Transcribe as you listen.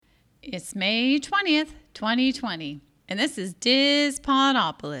It's May 20th, 2020, and this is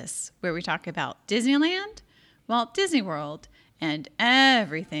Dispodopolis, where we talk about Disneyland, Walt Disney World, and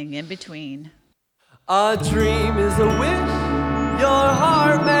everything in between. A dream is a wish your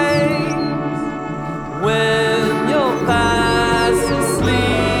heart makes when you're fast asleep.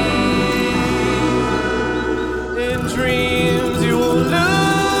 In dreams you will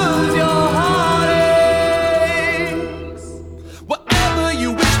lose your heartaches. Whatever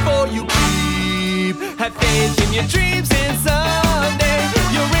you wish for, you keep. Have faith in your dreams, and someday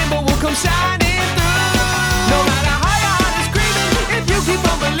your rainbow will come shining through. No matter how your heart is screaming, if you keep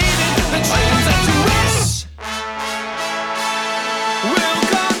on believing, the dreams that you wish will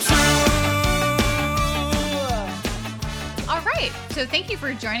come true. All right, so thank you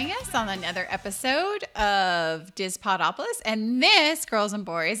for joining us on another episode of Dispodopolis, and this, girls and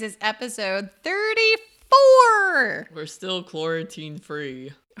boys, is episode 34. We're still quarantine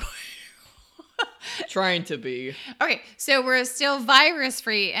free. Trying to be. Okay, so we're still virus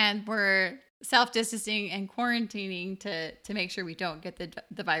free, and we're self-distancing and quarantining to make sure we don't get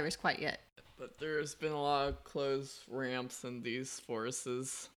the virus quite yet. But there's been a lot of closed ramps in these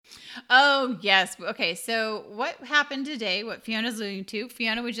forests. Oh, yes. Okay, so what happened today, what Fiona's alluding to.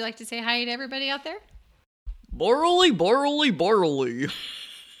 Fiona, would you like to say hi to everybody out there? Borrely, borrely, borrely.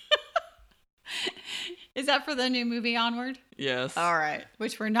 Is that for the new movie Onward? Yes. All right,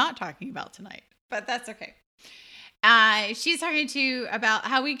 which we're not talking about tonight, but that's okay. She's talking to about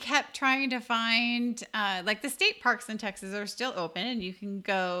how we kept trying to find, like the state parks in Texas are still open and you can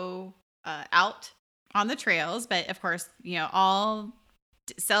go out on the trails. But of course, you know, all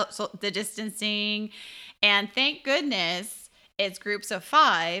the distancing, and thank goodness it's groups of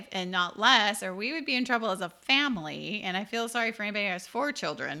 5 and not less, or we would be in trouble as a family. And I feel sorry for anybody who has 4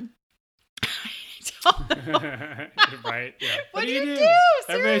 children. Right, yeah. What do you do?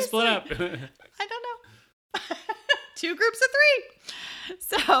 Everybody split up. I don't know. 2 groups of 3.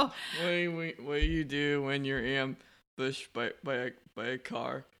 So What do you do when you're ambushed by a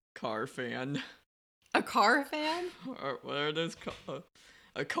car fan? a car fan? Or what are those called?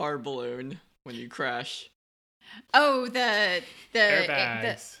 A car balloon when you crash. Oh, the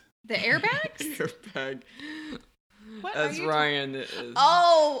Airbags. the airbags? Airbag. What As are you Ryan is.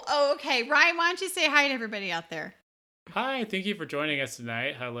 Oh, okay. Ryan, why don't you say hi to everybody out there? Hi, thank you for joining us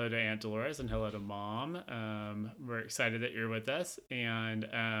tonight. Hello to Aunt Dolores and hello to Mom. We're excited that you're with us. And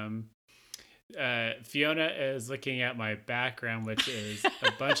Fiona is looking at my background, which is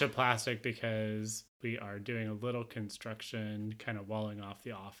a bunch of plastic because we are doing a little construction, kind of walling off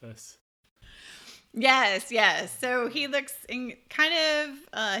the office. Yes. So he looks in kind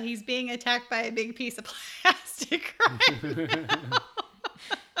of, he's being attacked by a big piece of plastic right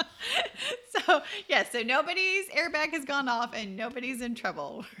now. So nobody's airbag has gone off and nobody's in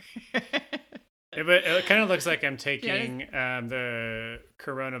trouble. It kind of looks like I'm taking the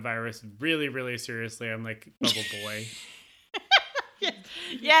coronavirus really, really seriously. I'm like Bubble Boy.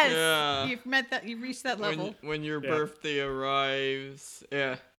 Yes. Yeah. You've reached that level. When your birthday arrives,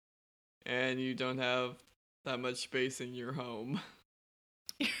 and you don't have that much space in your home.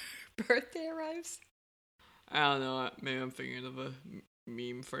 Your birthday arrives? I don't know. Maybe I'm thinking of a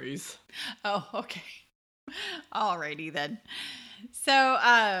meme phrase. Oh, okay. Alrighty then.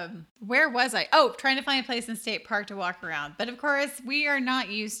 So, where was I? Oh, trying to find a place in State Park to walk around. But of course, we are not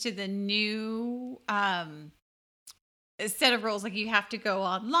used to the new set of rules. Like you have to go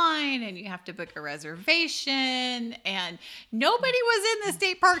online and you have to book a reservation. And nobody was in the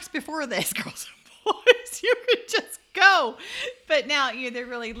state parks before this, girls and boys. You could just go. But now they're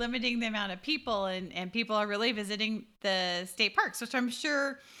really limiting the amount of people, and people are really visiting the state parks, which I'm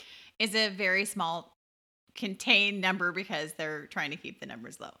sure is a very small contained number because they're trying to keep the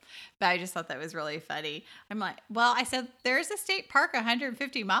numbers low. But I just thought that was really funny. I'm like, well, I said, there's a state park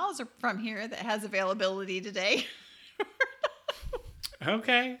 150 miles from here that has availability today.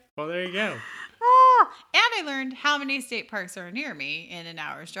 Okay, well, there you go. And I learned how many state parks are near me in an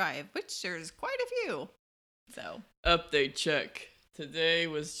hour's drive, which there's quite a few. So Update check. Today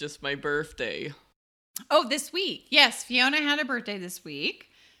was just my birthday. Oh, this week. Yes, Fiona had a birthday this week.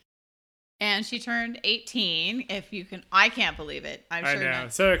 And she turned 18. If you can, I can't believe it. I know.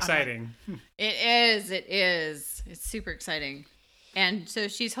 So exciting. It is. It's super exciting. And so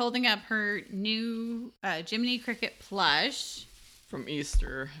she's holding up her new Jiminy Cricket plush. From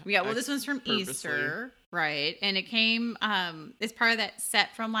Easter. Yeah, well, this one's from purposely. Easter. Right. And it came, it's part of that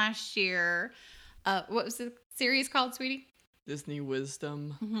set from last year. What was the series called, sweetie? Disney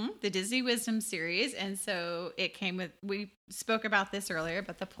Wisdom. Mm-hmm. The Disney Wisdom series. And so it came with, we spoke about this earlier,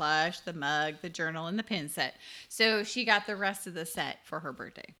 but the plush, the mug, the journal, and the pin set. So she got the rest of the set for her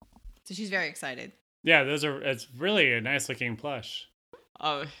birthday. So she's very excited. Yeah, it's really a nice looking plush.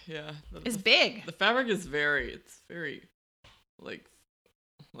 Oh yeah. It's big. The fabric is very. It's very, like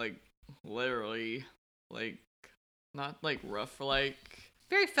literally, like not like rough, like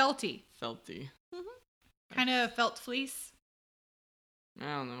Very felty. felty. Kind of felt fleece. I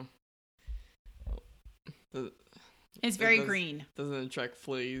don't know. It's It very does- green. Doesn't attract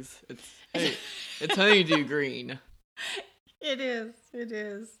fleas. It's honeydew green. It is. It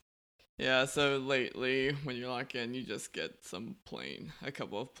is. Yeah, so lately, when you lock in, you just get a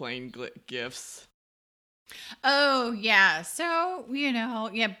couple of plain gifts. Oh, yeah. So,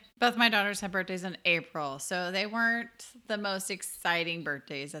 both my daughters had birthdays in April. So they weren't the most exciting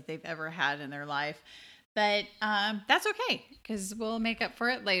birthdays that they've ever had in their life. But that's okay because we'll make up for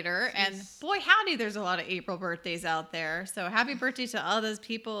it later. And boy, howdy, there's a lot of April birthdays out there. So happy birthday to all those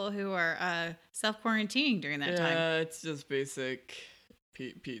people who are self-quarantining during that time. Yeah, it's just basic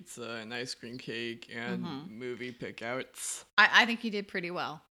pizza and ice cream cake and movie pickouts. I think you did pretty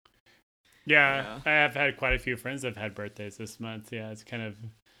well. Yeah, I have had quite a few friends that have had birthdays this month. Yeah, it's kind of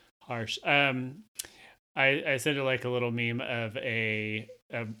harsh. I sent her like a little meme of a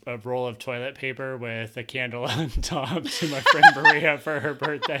roll of toilet paper with a candle on top to my friend Maria for her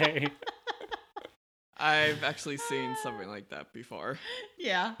birthday. I've actually seen something like that before.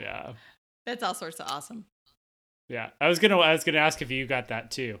 Yeah. Yeah. That's all sorts of awesome. Yeah. I was gonna ask if you got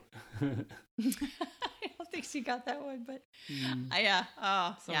that too. I don't think she got that one, but yeah.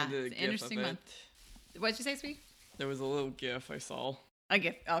 Oh, Someone yeah. did a It's an gif interesting of month. it. What'd you say, sweet? There was a little gif I saw. A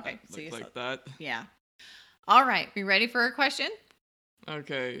gift. Okay. So you Looked saw. like that. Yeah. All right. We ready for a question?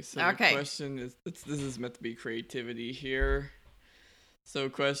 Okay, so Okay. the question is, this is meant to be creativity here. So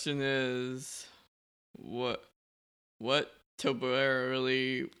question is, what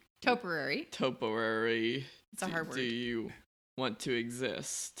temporary Topiary. It's a hard do word. you want to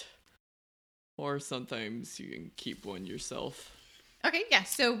exist? Or sometimes you can keep one yourself. Okay, yeah.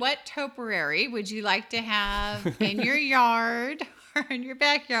 So what topiary would you like to have in your yard or in your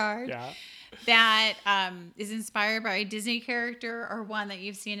backyard Yeah. that is inspired by a Disney character or one that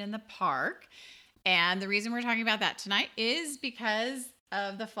you've seen in the park? And the reason we're talking about that tonight is because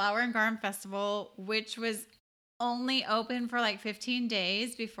of the Flower and Garden Festival, which was only open for like 15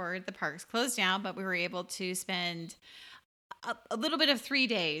 days before the parks closed down, but we were able to spend a little bit of 3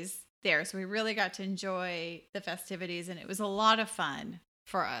 days there. So we really got to enjoy the festivities, and it was a lot of fun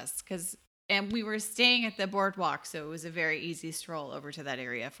for us and we were staying at the boardwalk, so it was a very easy stroll over to that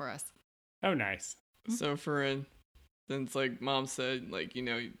area for us. Oh, nice. So for instance, like Mom said, like,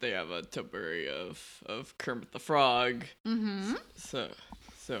 they have a temporary of Kermit the Frog. Mm-hmm. So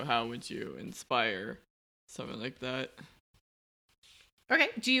how would you inspire something like that? Okay.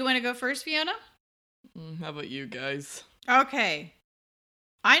 Do you want to go first, Fiona? How about you guys? Okay.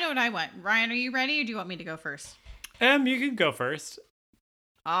 I know what I want. Ryan, are you ready, or do you want me to go first? You can go first.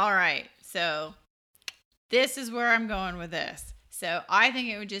 All right. So this is where I'm going with this. So I think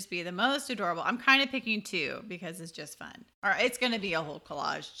it would just be the most adorable. I'm kind of picking two because it's just fun. Or it's going to be a whole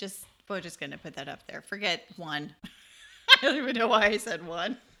collage. We're just going to put that up there. Forget one. I don't even know why I said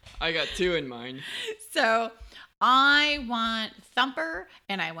one. I got two in mind. So I want Thumper,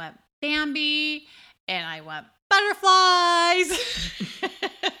 and I want Bambi, and I want butterflies.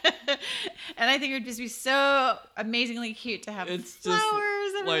 And I think it would just be so amazingly cute to have It's just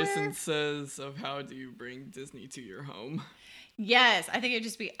flowers everywhere. licenses of how do you bring Disney to your home. Yes, I think it'd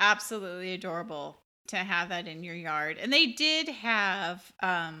just be absolutely adorable to have that in your yard. And they did have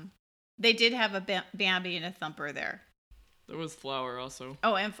a Bambi and a Thumper there. There was Flower also.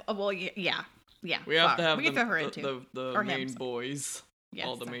 Oh, and well, yeah. We have to Flower. have we can throw her in too. the Or him, main sorry. boys. Yes,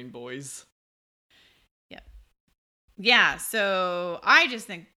 all the sorry. main boys. Yeah, so I just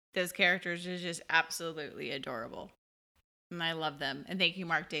think those characters are just absolutely adorable. And I love them. And thank you,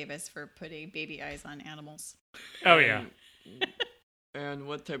 Mark Davis, for putting baby eyes on animals. Oh, yeah. And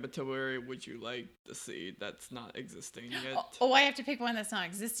what type of temporary would you like to see that's not existing yet? Oh, I have to pick one that's not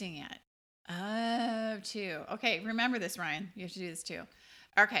existing yet. Oh, two. Okay, remember this, Ryan. You have to do this too.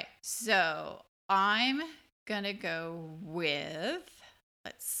 Okay, so I'm going to go with,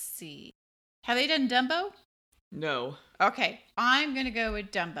 let's see. Have they done Dumbo? No. Okay, I'm going to go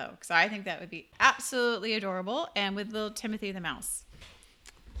with Dumbo because I think that would be absolutely adorable, and with little Timothy the Mouse.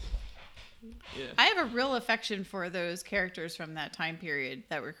 Yeah. I have a real affection for those characters from that time period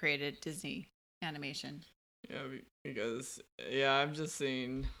that were created at Disney Animation. Yeah, because I'm just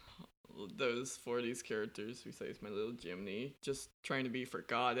seeing those 40s characters besides my little Jiminy just trying to be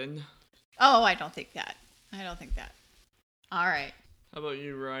forgotten. Oh, I don't think that. All right. How about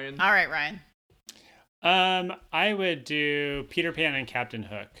you, Ryan? All right, Ryan. I would do Peter Pan and Captain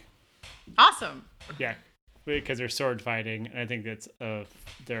Hook. Awesome. Yeah, because they're sword fighting, and I think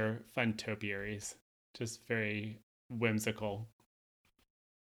they're fun topiaries. Just very whimsical.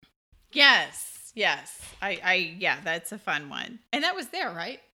 Yes. Yeah, that's a fun one. And that was there,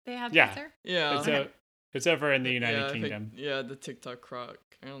 right? They had that there? Yeah. It's over in the United I think- Kingdom. the TikTok croc.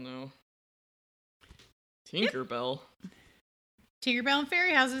 I don't know. Tinkerbell. Tinkerbell and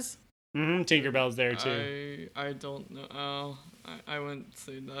Fairy Houses. Tinkerbell's there too. I don't know. Oh, I wouldn't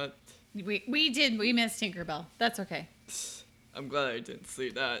say that. We missed Tinkerbell. That's okay. I'm glad I didn't see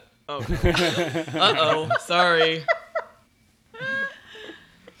that. Oh. Uh-oh. Sorry.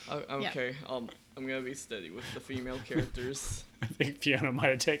 Okay. I'm gonna be steady with the female characters. I think Fiona might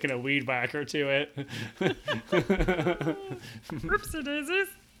have taken a weed whacker to it. Oopsie daisies.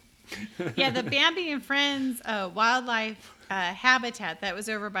 Yeah, the Bambi and Friends wildlife habitat, that was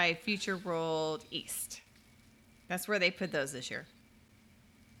over by Future World East. That's where they put those this year.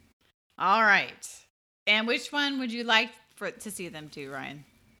 All right. And which one would you like to see them do, Ryan?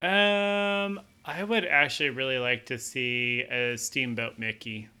 I would actually really like to see a Steamboat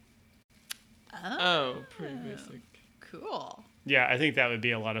Mickey. Oh, pretty basic. Cool. Yeah, I think that would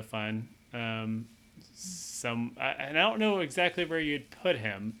be a lot of fun. And I don't know exactly where you'd put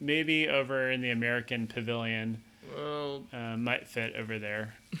him. Maybe over in the American Pavilion. Well, might fit over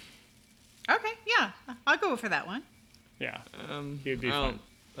there. Okay, yeah. I'll go for that one. Yeah. it'd be fun.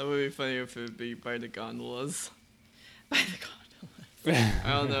 That would be funny if it would be by the gondolas. By the gondolas.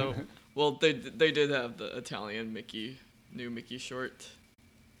 I don't know. Well, they did have the Italian new Mickey short.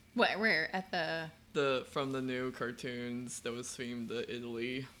 What? Where? At the... From the new cartoons that was themed to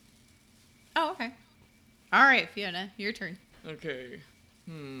Italy. Oh, okay. All right, Fiona, your turn. Okay.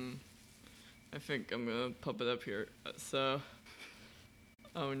 I think I'm gonna pop it up here. So.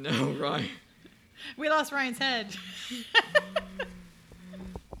 Oh no, Ryan. We lost Ryan's head.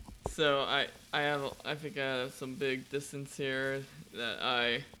 So I think I have some big distance here that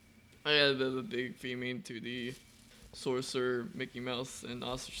I had a bit of a big theming to the Sorcerer, Mickey Mouse, and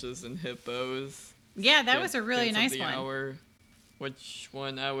Ostriches and Hippos. Yeah, that was a really Dance of nice the one. Hour. Which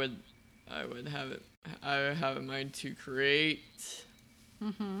one I would have it. I have in mind to create.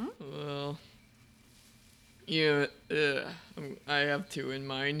 Well, yeah, I have two in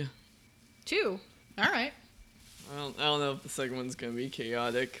mind. Two. All right. I don't know if the second one's gonna be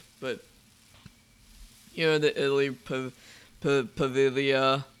chaotic, but the Italy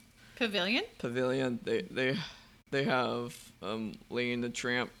pavilion. They have Lane the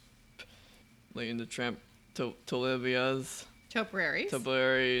Tramp Tolivias.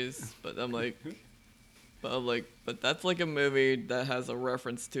 Topiaries. But that's like a movie that has a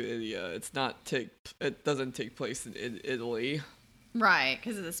reference to India. It doesn't take place in Italy. Right,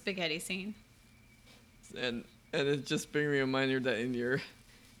 because of the spaghetti scene. And it just brings me a reminder that in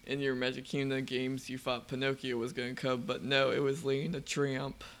your Magic Kingdom games you thought Pinocchio was gonna come, but no, it was Lane the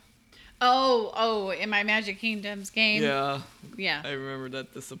Tramp. Oh, in my Magic Kingdoms game. Yeah. Yeah. I remember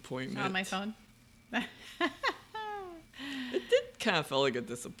that disappointment. On my phone. It did kind of feel like a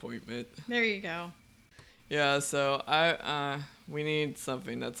disappointment. There you go. Yeah, so we need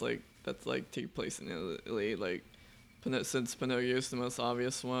something that's take place in Italy, like since Pinocchio is the most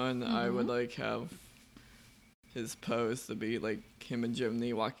obvious one. I would have his pose to be like him and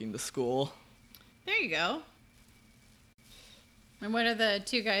Jiminy walking to school. There you go. And what are the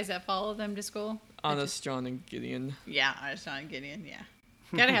two guys that follow them to school? Honest John and Gideon. Yeah, Honest John and Gideon. Yeah,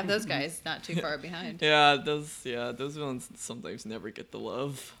 gotta have those guys not too far behind. Yeah, those villains sometimes never get the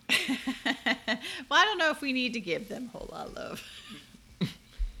love. Well, I don't know if we need to give them a whole lot of love.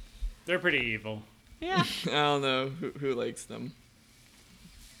 They're pretty evil. Yeah. I don't know who likes them.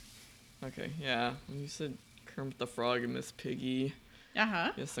 Okay, yeah. When you said Kermit the Frog and Miss Piggy,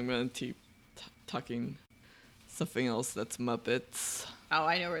 yes, I'm gonna keep talking something else that's Muppets. Oh,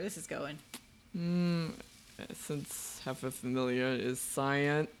 I know where this is going. Since half of Familia is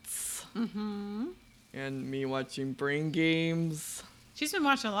science. And me watching Brain Games. She's been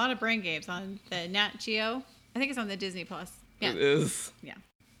watching a lot of Brain Games on the Nat Geo. I think it's on the Disney Plus. Yeah. It is. Yeah.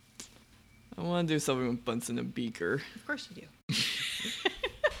 I want to do something with Bunsen and Beaker. Of course you do.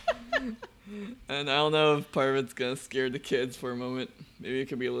 And I don't know if part of it's gonna scare the kids for a moment. Maybe it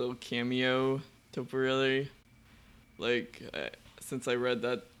could be a little cameo Topiary. Like, since I read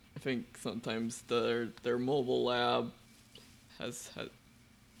that, I think sometimes their mobile lab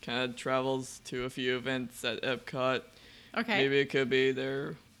kind of travels to a few events at Epcot. Okay. Maybe it could be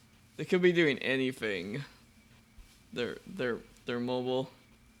they could be doing anything. Their mobile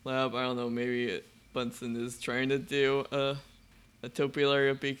lab. I don't know. Maybe Bunsen is trying to do a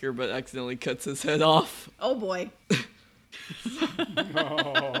Topiary Beaker, but accidentally cuts his head off. Oh boy.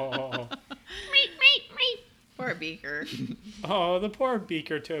 Oh. Beaker. Oh, the poor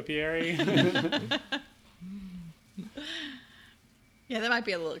Beaker topiary. Yeah, that might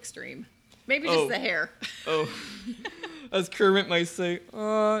be a little extreme. Maybe Oh. just the hair. Oh, as Kermit might say,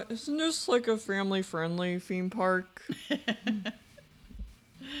 isn't this like a family-friendly theme park? I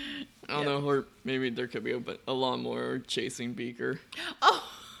don't know, or maybe there could be a lawnmower chasing Beaker. Oh,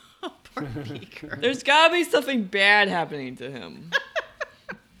 poor Beaker. There's gotta be something bad happening to him.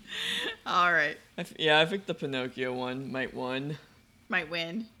 All right. I think the Pinocchio one might win. Might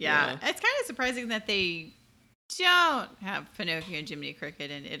win. Yeah. Yeah. It's kind of surprising that they don't have Pinocchio and Jiminy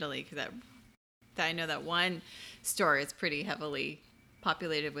Cricket in Italy, because I know that one store is pretty heavily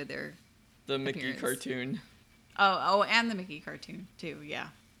populated with their The Mickey appearance. cartoon. Oh, and the Mickey cartoon too. Yeah.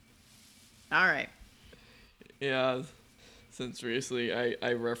 All right. Yeah, since recently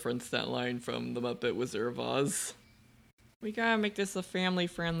I referenced that line from The Muppet Wizard of Oz. We gotta make this a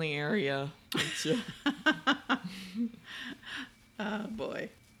family-friendly area. Oh boy.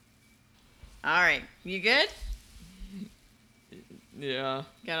 All right. You good? Yeah.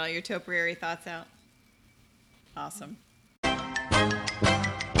 Got all your topiary thoughts out? Awesome.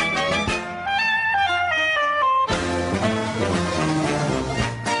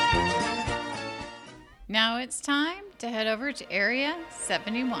 Now it's time to head over to Area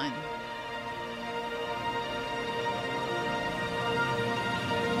 71.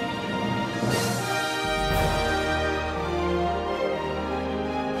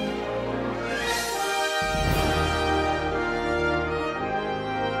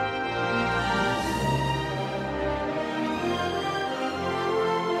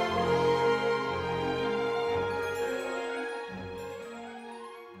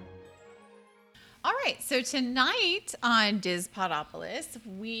 All right, so tonight on Dispodopolis,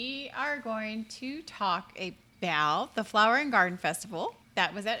 we are going to talk about the Flower and Garden Festival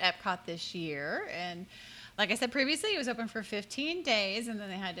that was at Epcot this year. And like I said previously, it was open for 15 days, and then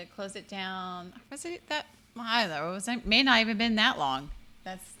they had to close it down. Was it that? I don't know. It may not even been that long.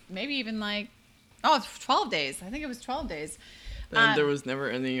 That's maybe even like, it's 12 days. I think it was 12 days. And there was never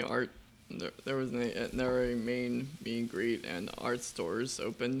any art. There was never a main meet and greet and art stores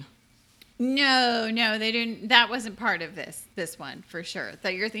open. No, they didn't. That wasn't part of this one for sure.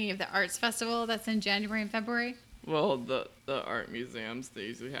 That you're thinking of the arts festival that's in January and February. Well, the art museums they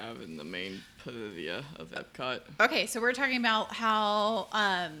usually have in the main pavilion of Epcot. Okay, so we're talking about how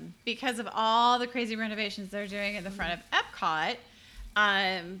because of all the crazy renovations they're doing at the front of Epcot,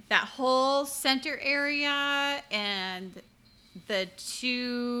 that whole center area and the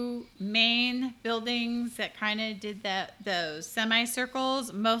two main buildings that kind of did those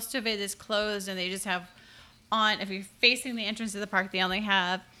semicircles, most of it is closed, and they just have if you're facing the entrance of the park, they only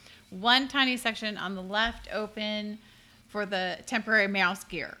have one tiny section on the left open for the temporary mouse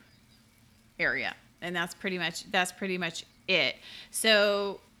gear area, and that's pretty much it.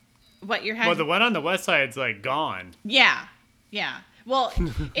 So what you're having? Well, the one on the west side's like gone. Yeah. Well,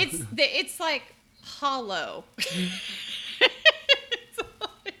 it's like hollow.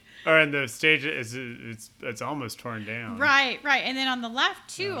 Or in the stage, it's almost torn down. Right. And then on the left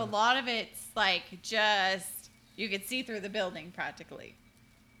too, a lot of it's like just you could see through the building practically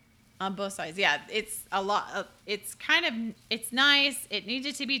on both sides. Yeah, it's a lot. It's nice. It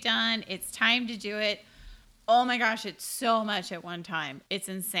needed to be done. It's time to do it. Oh my gosh, it's so much at one time. It's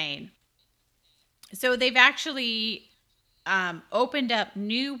insane. So they've actually opened up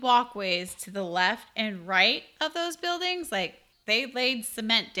new walkways to the left and right of those buildings. Like they laid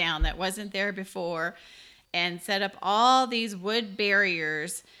cement down that wasn't there before and set up all these wood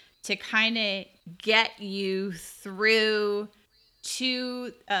barriers to kind of get you through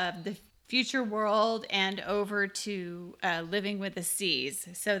to the future world and over to Living with the Seas.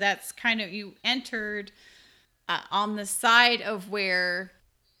 So that's kind of, you entered on the side of where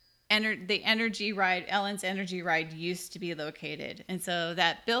the energy ride, Ellen's energy ride, used to be located. And so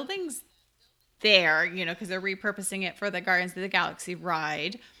that building's there, because they're repurposing it for the Guardians of the Galaxy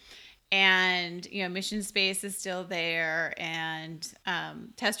ride. And, Mission Space is still there, and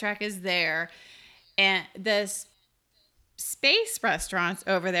Test Track is there. And the space restaurants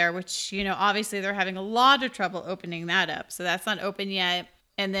over there, which, obviously they're having a lot of trouble opening that up. So that's not open yet.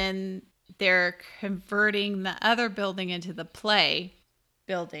 And then they're converting the other building into the play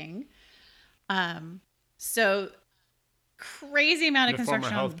building. So crazy amount of the construction.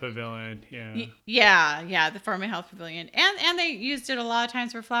 Former Health Pavilion, yeah. Yeah, the former Health Pavilion. And they used it a lot of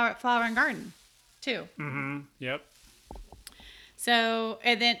times for flower and garden too. Mm-hmm. Yep. So,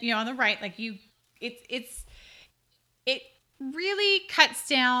 and then, on the right, like it really cuts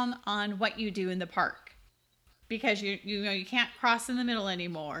down on what you do in the park, because you can't cross in the middle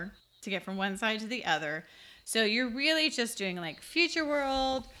anymore to get from one side to the other. So you're really just doing like Future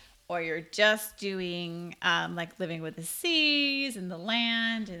World, or you're just doing like Living with the Seas and the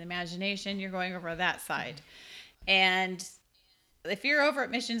Land and Imagination. You're going over that side. And if you're over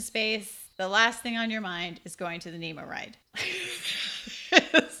at Mission Space, the last thing on your mind is going to the Nemo ride.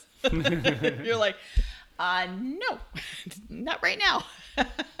 You're like, no, not right now.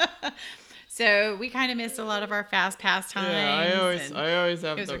 So we kind of missed a lot of our fast pass times. Yeah, I always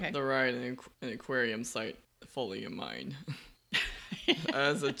have okay. the ride in an aquarium site fully in mind.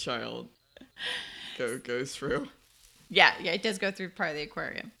 As a child goes through. Yeah, it does go through part of the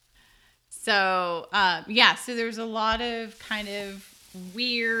aquarium. So, so there's a lot of kind of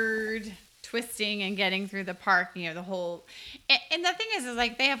weird twisting and getting through the park, the whole, and the thing is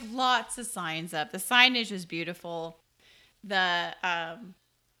like they have lots of signs up. The signage was beautiful. It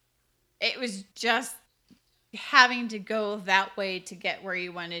was just having to go that way to get where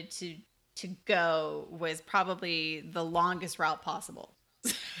you wanted to go was probably the longest route possible.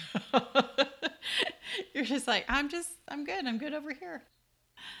 You're just like, I'm good over here.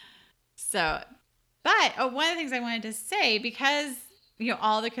 So, but one of the things I wanted to say, because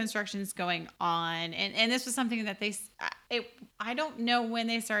all the construction's going on, and this was something that I don't know when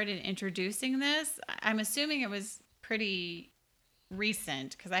they started introducing this. I'm assuming it was pretty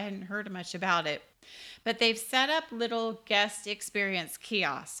recent because I hadn't heard much about it. But they've set up little guest experience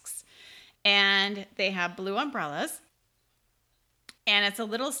kiosks, and they have blue umbrellas. And it's a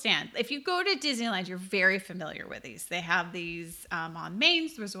little stand. If you go to Disneyland, you're very familiar with these. They have these on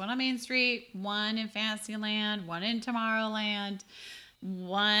there's one on Main Street, one in Fantasyland, one in Tomorrowland,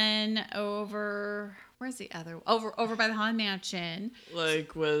 one over, where's the other? Over by the Haunted Mansion.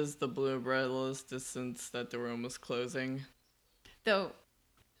 Like, was the blue umbrellas distance that they were almost closing? The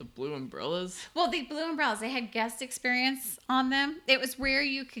blue umbrellas? Well, the blue umbrellas, they had guest experience on them. It was where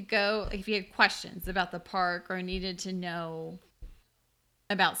you could go if you had questions about the park or needed to know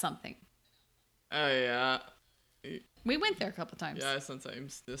about something. Oh, yeah. We went there a couple times. Yeah,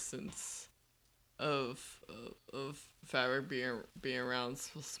 sometimes distance of fabric being around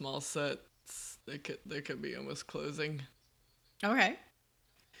small sets, they could be almost closing. Okay.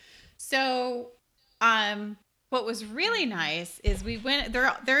 So, what was really nice is we went.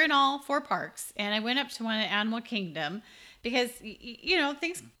 They're in all 4 parks, and I went up to one at Animal Kingdom because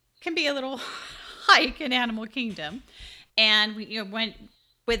things can be a little hike in Animal Kingdom, and we went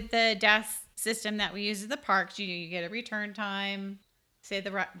with the desk system that we use at the parks. You get a return time. Say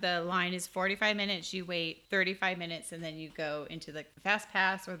the line is 45 minutes, you wait 35 minutes, and then you go into the fast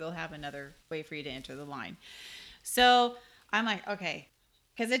pass, or they'll have another way for you to enter the line. So I'm like, okay,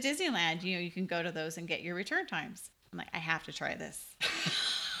 because at Disneyland, you can go to those and get your return times. I'm like, I have to try this.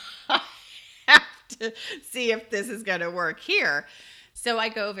 I have to see if this is going to work here. So I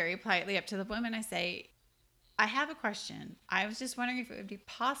go very politely up to the woman. I say, I have a question. I was just wondering if it would be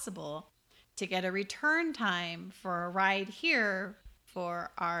possible to get a return time for a ride here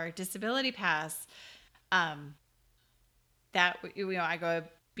for our disability pass. That I go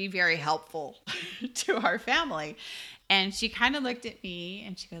be very helpful to our family. And she kind of looked at me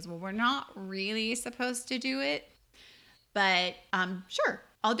and she goes, well, we're not really supposed to do it, but sure,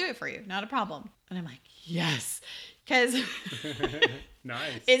 I'll do it for you. Not a problem. And I'm like, yes, because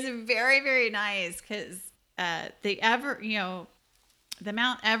nice. It's very, very nice because the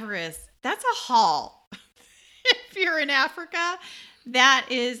Mount Everest, that's a haul. If you're in Africa, that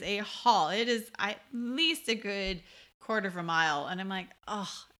is a haul. It is at least a good quarter of a mile. And I'm like, oh,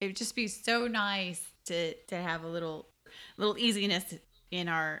 it would just be so nice to have a little easiness in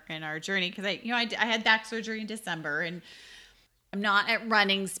our journey. Cause I had back surgery in December and I'm not at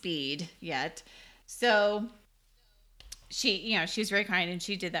running speed yet. So she was very kind and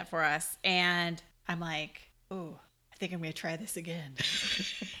she did that for us. And I'm like, oh, I think I'm going to try this again.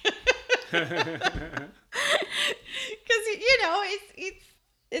 Because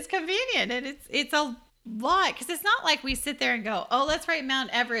it's convenient and it's a lot, because it's not like we sit there and go, oh, let's ride Mount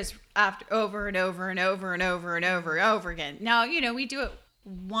Everest after over and over and over and over and over and over again. No, we do it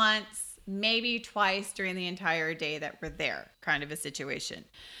once, maybe twice during the entire day that we're there, kind of a situation.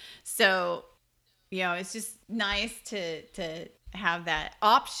 So it's just nice to have that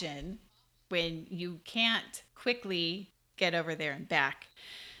option when you can't quickly get over there and back.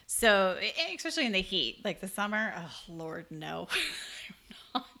 So, especially in the heat, like the summer, oh, Lord, no,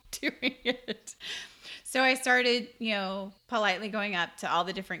 I'm not doing it. So I started, politely going up to all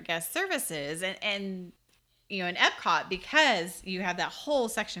the different guest services and in Epcot, because you have that whole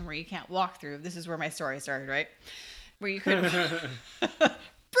section where you can't walk through. This is where my story started, right? Where you couldn't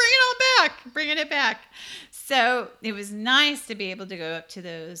bringing it back. So it was nice to be able to go up to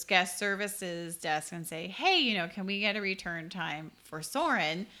those guest services desk and say, hey, can we get a return time for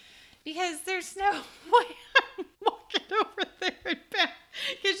Soren? Because there's no way I'm walking over there and back.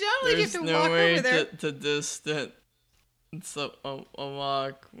 Because you only get There's to no walk way over there. to distance a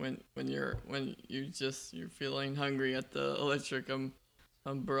walk when you're feeling hungry at the electric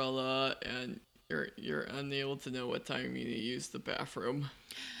umbrella and you're unable to know what time you need to use the bathroom.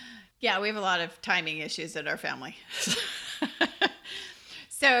 Yeah, we have a lot of timing issues in our family.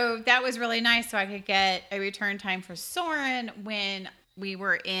 So that was really nice. So I could get a return time for Soren when we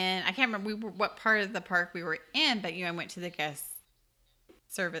were in, I can't remember what part of the park we were in, but I went to the guest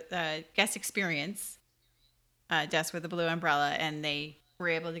experience desk with the blue umbrella, and they were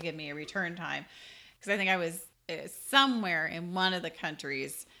able to give me a return time because I think I was somewhere in one of the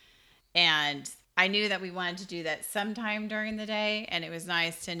countries, and I knew that we wanted to do that sometime during the day, and it was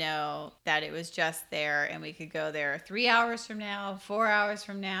nice to know that it was just there and we could go there 3 hours from now, 4 hours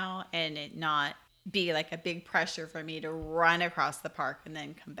from now, and it not be like a big pressure for me to run across the park and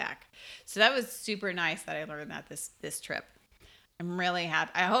then come back. So that was super nice that I learned that this trip. I'm really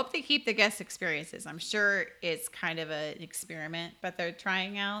happy. I hope they keep the guest experiences. I'm sure it's kind of an experiment, but they're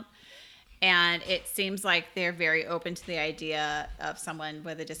trying out. And it seems like they're very open to the idea of someone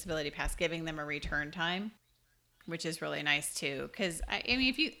with a disability pass giving them a return time, which is really nice too. Because I mean,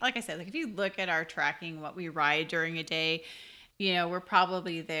 if you look at our tracking, what we ride during a day, we're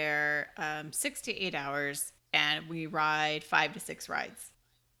probably there 6 to 8 hours, and we ride 5 to 6 rides,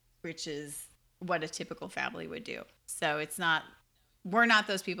 which is what a typical family would do. So we're not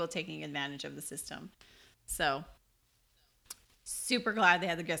those people taking advantage of the system. So super glad they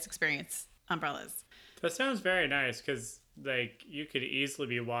had the guest experience umbrellas. That sounds very nice because you could easily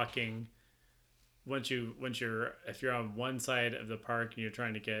be walking if you're on one side of the park and you're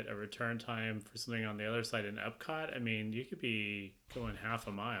trying to get a return time for something on the other side in Epcot. I mean, you could be going half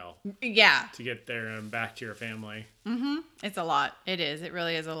a mile. Yeah. To get there and back to your family. Mm-hmm. It's a lot. It is. It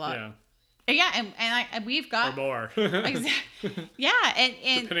really is a lot. Yeah. Yeah, and we've got or more. Exactly. Yeah,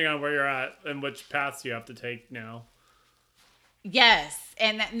 and depending on where you're at and which paths you have to take now. Yes,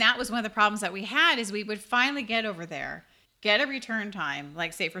 and that was one of the problems that we had is we would finally get over there, get a return time,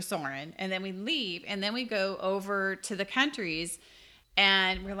 like say for Soren, and then we leave, and then we go over to the countries,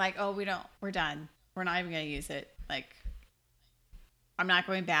 and we're like, oh, we're done. We're not even going to use it. Like, I'm not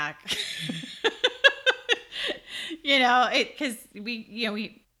going back. Because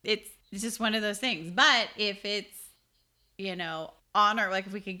it's just one of those things. But if it's, on our, like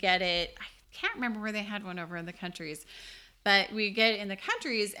if we could get it, I can't remember where they had one over in the countries, but we get it in the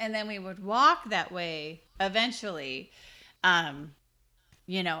countries and then we would walk that way eventually, and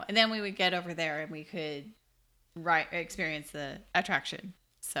then we would get over there and we could experience the attraction.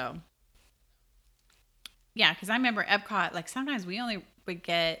 So, yeah, because I remember Epcot, like sometimes we only would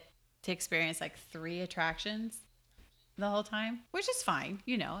get to experience like 3 attractions the whole time, which is fine.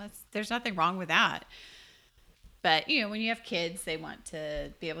 There's nothing wrong with that. But, when you have kids, they want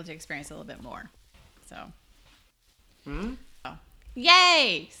to be able to experience a little bit more. So,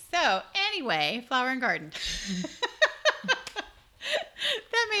 yay! So, anyway, Flower and Garden.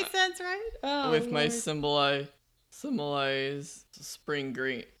 That made sense, right? Oh, With my Lord. symbolize spring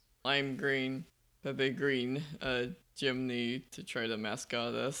green, lime green, pepe green, Jimny to try to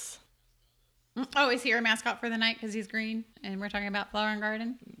mascot us. Oh, is he our mascot for the night because he's green and we're talking about Flower and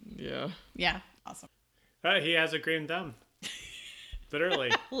Garden? Yeah. Yeah, awesome. He has a green thumb.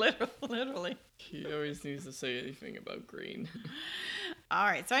 Literally. Literally. He always needs to say anything about green. All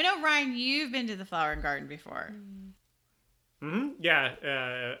right. So I know, Ryan, you've been to the Flower and Garden before. Mm-hmm.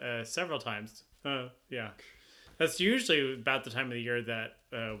 Yeah, several times. Yeah. That's usually about the time of the year that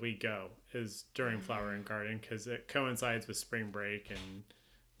we go, is during Flower and Garden, because it coincides with spring break and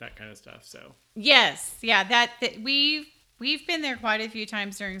that kind of stuff. So yes, yeah, that we've been there quite a few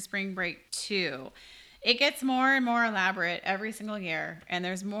times during spring break too. It gets more and more elaborate every single year, and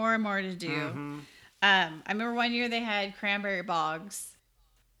there's more and more to do. Mm-hmm. I remember one year they had cranberry bogs,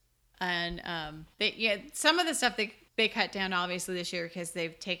 and some of the stuff they cut down obviously this year because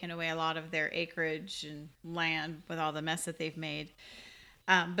they've taken away a lot of their acreage and land with all the mess that they've made.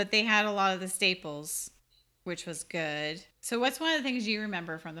 But they had a lot of the staples, which was good. So what's one of the things you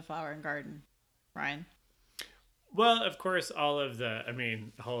remember from the Flower and Garden, Ryan? Well, of course, all of the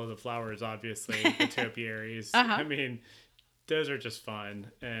flowers, obviously, the topiaries. Uh-huh. I mean, those are just fun,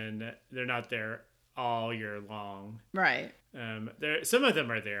 and they're not there all year long. Right. Some of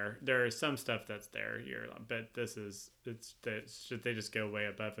them are there. There is some stuff that's there year long, but they just go way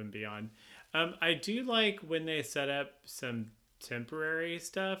above and beyond. I do like when they set up some temporary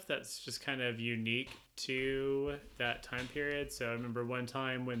stuff that's just kind of unique to that time period. So I remember one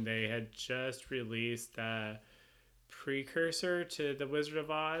time when they had just released the precursor to The Wizard of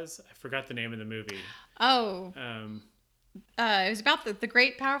Oz. I forgot the name of the movie. Oh, Um, it was about the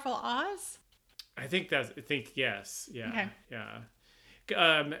Great Powerful Oz. Yes. Yeah. Okay. Yeah.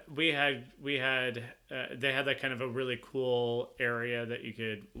 They had like kind of a really cool area that you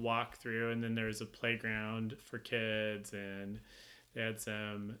could walk through, and then there's a playground for kids, and they had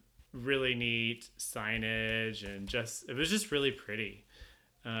some really neat signage, and it was just really pretty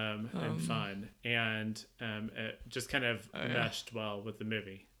and fun, and it just kind of meshed well with the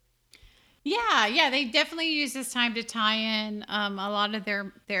movie. Yeah, they definitely use this time to tie in a lot of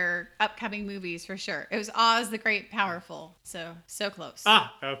their upcoming movies for sure. It was Oz the Great Powerful, so close.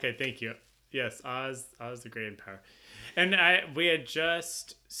 Okay, thank you. Yes, Oz the Great and Power, and we had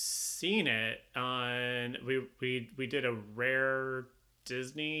just seen it on. We did a rare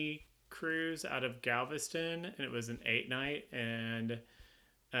Disney cruise out of Galveston, and it was an 8-night, and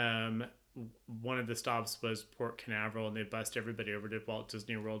one of the stops was Port Canaveral, and they bussed everybody over to Walt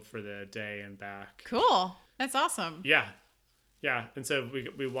Disney World for the day and back. Cool. That's awesome. Yeah. And so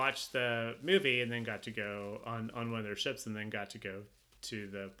we watched the movie, and then got to go on one of their ships, and then got to go to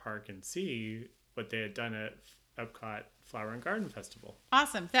the park and see what they had done at Epcot Flower and Garden Festival.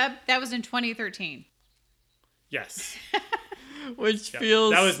 Awesome. That was in 2013. Yes. Which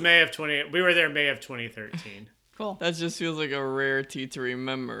feels... That was we were there May of 2013. Cool. That just feels like a rarity to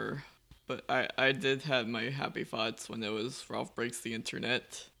remember. But I did have my happy thoughts when it was Ralph Breaks the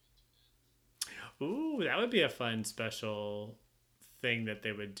Internet. Ooh, that would be a fun special thing that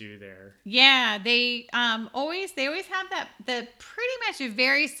they would do there. Yeah, they always have the pretty much a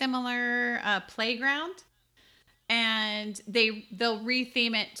very similar playground, and they'll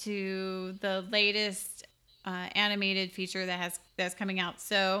retheme it to the latest animated feature that's coming out.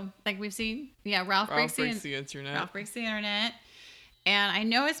 So like we've seen, Ralph Breaks the Internet. Ralph Breaks the Internet. And I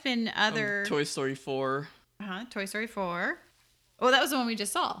know it's been other... Toy Story 4. Toy Story 4. Oh, that was the one we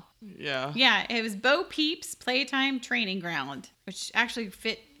just saw. Yeah. Yeah, it was Bo Peep's Playtime Training Ground, which actually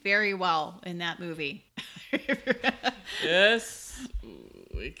fit very well in that movie. Yes,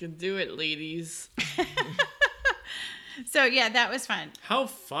 we can do it, ladies. So, yeah, that was fun. How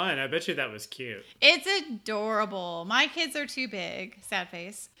fun. I bet you that was cute. It's adorable. My kids are too big. Sad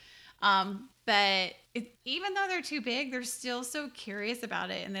face. But even though they're too big, they're still so curious about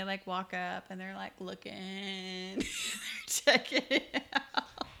it. And they like walk up and they're like looking, they're checking it out.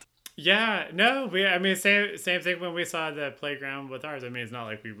 Yeah, no, same thing when we saw the playground with ours. I mean, it's not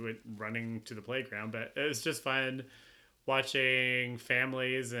like we went running to the playground, but it was just fun watching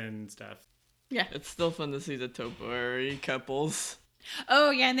families and stuff. Yeah. It's still fun to see the topiary couples. Oh,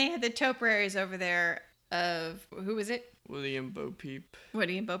 yeah. And they had the topiaries over there of, who was it? Woody and Bo Peep.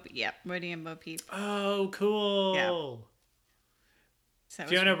 Woody and Bo Peep. Yeah, Woody and Bo Peep. Oh, cool. Yeah. So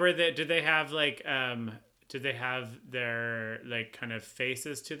Fiona, did they have like did they have their like kind of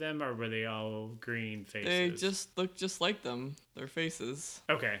faces to them, or were they all green faces? They just look just like them. Their faces.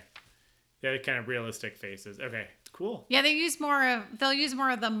 Okay. Yeah, kind of realistic faces. Okay, cool. Yeah, they'll use more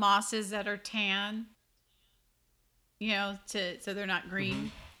of the mosses that are tan. So they're not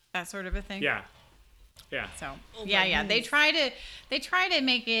green, that sort of a thing. Yeah. Yeah. So yeah. They try to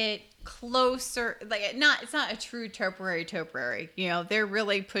make it closer. Like it's not a true topiary. They're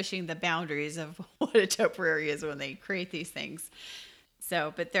really pushing the boundaries of what a topiary is when they create these things.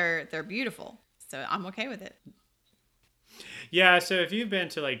 So, but they're beautiful. So I'm okay with it. Yeah. So if you've been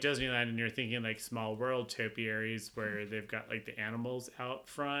to like Disneyland and you're thinking like Small World topiaries where they've got like the animals out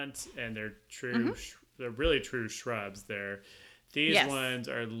front and they're true, they're really true shrubs. These ones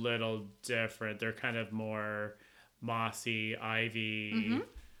are a little different. They're kind of more mossy, ivy,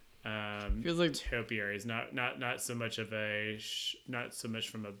 feels like topiaries. Not so much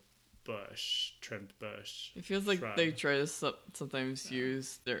from a bush, trimmed bush. It feels like shrub. they try to sometimes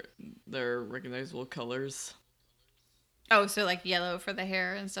use their recognizable colors. Oh, so like yellow for the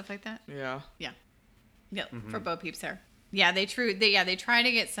hair and stuff like that. Yeah. Yeah. For Bo Peep's hair. Yeah, they try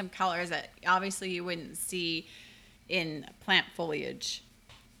to get some colors that obviously you wouldn't see in plant foliage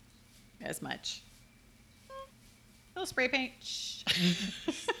as much. Little spray paint.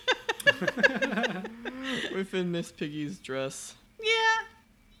 Within Miss Piggy's dress. Yeah.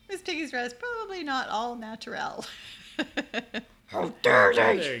 Miss Piggy's dress, probably not all natural. How dare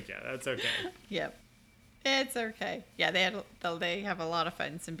There you go. That's okay. Yep. It's okay. Yeah, they have a lot of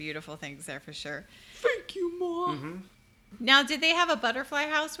fun. Some beautiful things there for sure. Thank you, Mom. Now, did they have a butterfly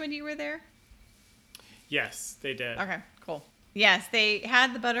house when you were there? Yes, they did. Okay, cool. Yes, they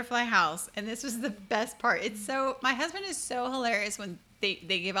had the butterfly house, and this was the best part. My husband is so hilarious when they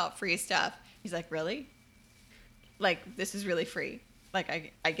give out free stuff. He's like, really? Like, this is really free.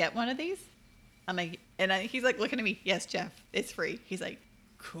 Like, I get one of these? I'm like, he's like looking at me, yes, Jeff, it's free. He's like,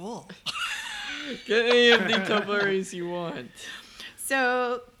 cool. Get any of the cutleries you want.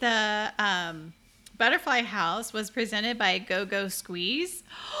 So the butterfly house was presented by Go-Go Squeeze.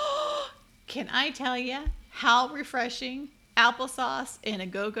 Can I tell you how refreshing applesauce in a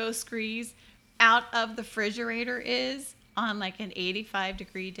Go-Go Squeeze out of the refrigerator is on like an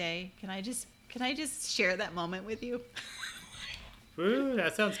 85-degree day? Can I just share that moment with you? Ooh,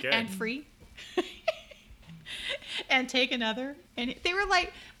 that sounds good. And free. And take another. And they were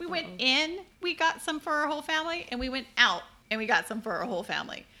like, we went in, we got some for our whole family, and we went out and we got some for our whole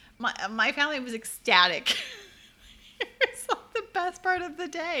family. My family was ecstatic. It was like the best part of the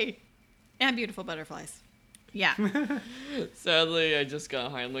day. And beautiful butterflies. Yeah. Sadly, I just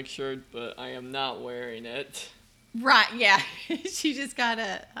got a Heimlich shirt, but I am not wearing it. Right, yeah. She just got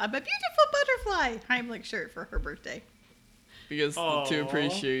a beautiful butterfly Heimlich shirt for her birthday. Because Aww. to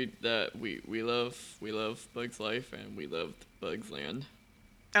appreciate that we love Bugs Life and we loved Bugs Land.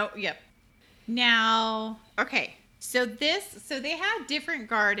 Oh, yep. Now, okay. So they had different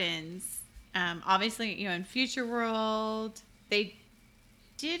gardens. Obviously, in Future World, they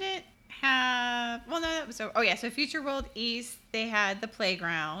didn't have. Well, no, that was so. Oh yeah, so Future World East, they had the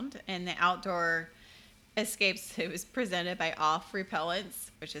playground and the outdoor escapes. It was presented by Off Repellents,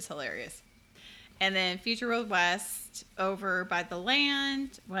 which is hilarious. And then Future World West, over by the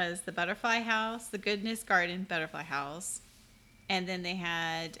land, was the Butterfly House, the Goodness Garden Butterfly House. And then they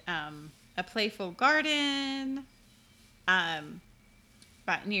had a Playful Garden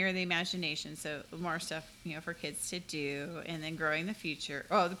near the Imagination. So more stuff, for kids to do. And then Growing the Future.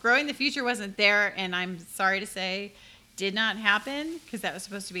 Oh, Growing the Future wasn't there, and I'm sorry to say did not happen because that was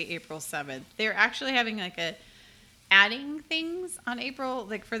supposed to be April 7th. They're actually having adding things on April,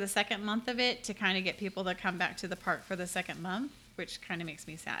 for the second month of it to kind of get people to come back to the park for the second month, which kind of makes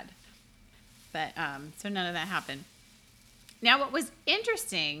me sad. But, so none of that happened. Now, what was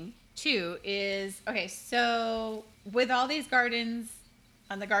interesting, too, is, okay, so with all these gardens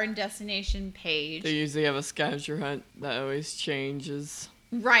on the Garden Destination page. They usually have a scavenger hunt that always changes.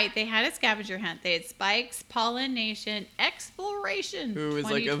 Right, they had a scavenger hunt. They had Spike's Pollination Exploration. Who is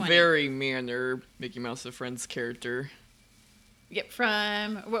like a 2020. very manner Mickey Mouse and Friends character. Yep,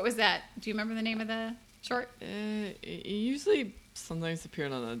 from, what was that? Do you remember the name of the short? It usually sometimes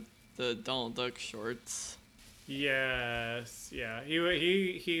appeared on the Donald Duck shorts. Yes, yeah.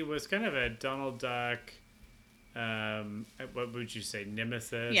 He was kind of a Donald Duck. What would you say,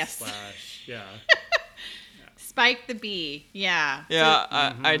 nemesis? Yes. Yeah. Spike the Bee. Yeah.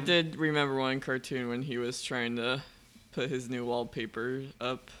 Yeah, I did remember one cartoon when he was trying to put his new wallpaper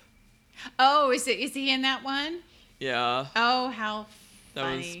up. Oh, is he in that one? Yeah. Oh, how That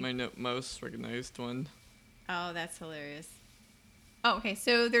funny. was my most recognized one. Oh, that's hilarious. Oh, okay.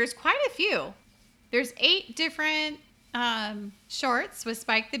 So there's quite a few. There's 8 different shorts with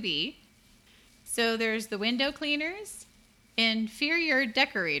Spike the Bee. So there's the window cleaners, inferior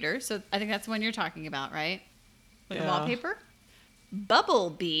decorator. So I think that's the one you're talking about, right? With the Yeah. wallpaper.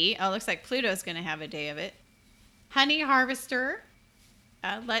 Bumblebee. Oh, looks like Pluto's going to have a day of it. Honey harvester.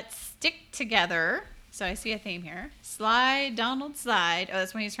 Let's stick together. So I see a theme here. Slide, Donald, slide. Oh,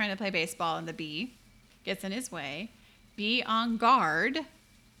 that's when he's trying to play baseball and the bee gets in his way. Be on guard.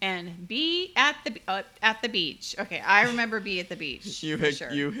 And be at the beach. Okay, I remember be at the beach. You for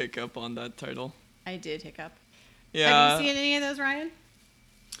sure. you hiccup on that title. I did hiccup. Yeah. Have you seen any of those, Ryan?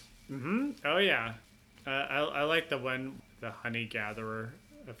 Mm-hmm. Oh, yeah. I like the one, the Honey Gatherer.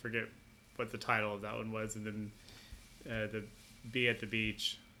 I forget what the title of that one was. And then the Bee at the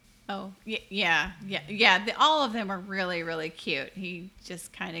Beach. Oh, yeah. All of them are really, really cute. He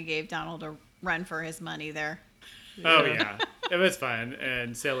just kind of gave Donald a run for his money there. Oh, yeah. It was fun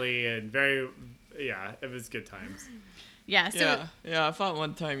and silly and it was good times. Yeah, so Yeah, I thought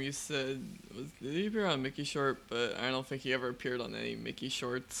one time you said, did he appear on Mickey Short? But I don't think he ever appeared on any Mickey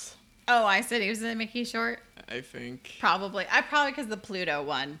Shorts. Oh, I said he was in a Mickey short? I think. Probably because the Pluto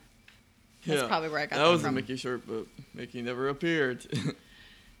one. That's probably where I got that them was from. a Mickey Short, but Mickey never appeared.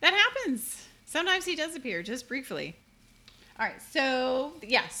 That happens. Sometimes he does appear, just briefly. All right, so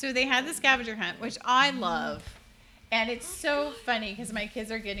they had the scavenger hunt, which I love. And it's so funny because my kids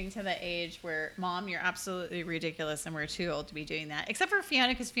are getting to the age where, Mom, you're absolutely ridiculous and we're too old to be doing that. Except for Fiona,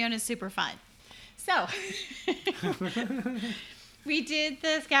 because Fiona's super fun. So we did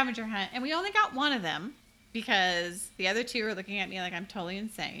the scavenger hunt, and we only got one of them because the other 2 were looking at me like I'm totally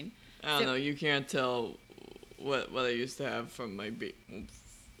insane. I don't know, you can't tell what I used to have from my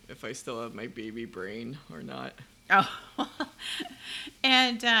if I still have my baby brain or not. Oh,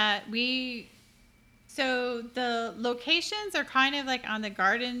 and so the locations are kind of like on the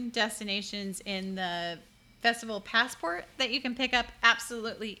garden destinations in the festival passport that you can pick up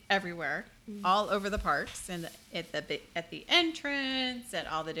absolutely everywhere, all over the parks, and at the entrance, at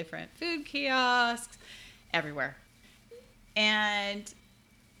all the different food kiosks, everywhere. And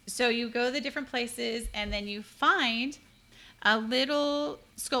so you go to the different places, and then you find a little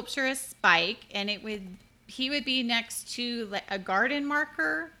sculpturous Spike, and he would be next to like a garden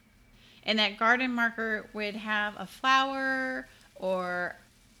marker, and that garden marker would have a flower or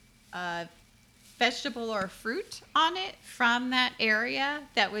a vegetable or fruit on it from that area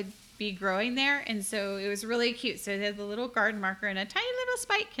that would be growing there. And so it was really cute. So it had the little garden marker and a tiny little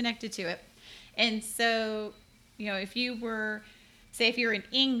spike connected to it. And so, if you were in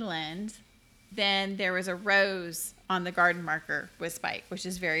England, then there was a rose on the garden marker with spike, which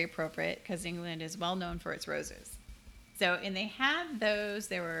is very appropriate because England is well known for its roses. So, and they had those,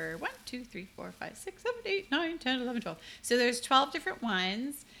 there were 1, 2, 3, 4, 5, 6, 7, 8, 9, 10, 11, 12. So there's 12 different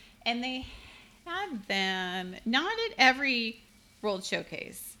ones, and they had them not at every World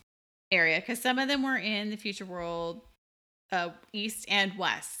Showcase area, because some of them were in the Future World East and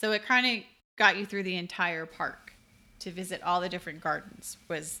West. So it kind of got you through the entire park to visit all the different gardens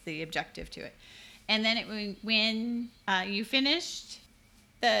was the objective to it. And then when you finished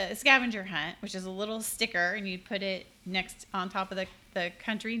the scavenger hunt, which is a little sticker, and you'd put it next on top of the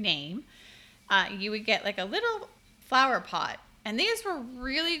country name, you would get like a little flower pot. And these were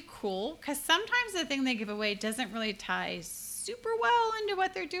really cool because sometimes the thing they give away doesn't really tie super well into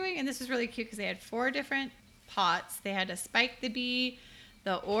what they're doing. And this was really cute because they had 4 different pots. They had a Spike the Bee,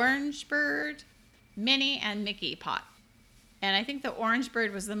 the Orange Bird, Minnie, and Mickey pot. And I think the Orange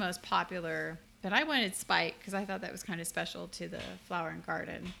Bird was the most popular, but I wanted Spike because I thought that was kind of special to the Flower and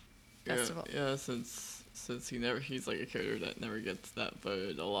Garden Festival. Yeah, since he's like a character that never gets that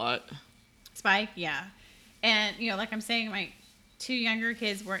voted a lot. Spike, yeah. And, like I'm saying, my 2 younger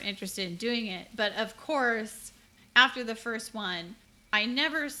kids weren't interested in doing it. But of course, after the first one, I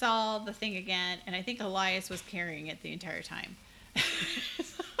never saw the thing again. And I think Elias was carrying it the entire time.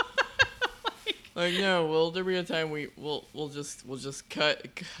 No, will there be a time we'll just cut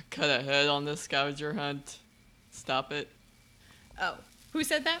ahead on this scavenger hunt? Stop it. Oh, who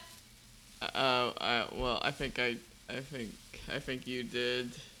said that? Well, I think you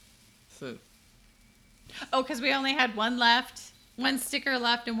did. So. Oh, because we only had one left, one sticker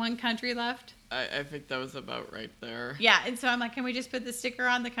left, and one country left. I think that was about right there. Yeah, and so I'm like, can we just put the sticker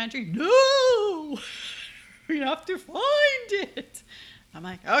on the country? No, we have to find it. I'm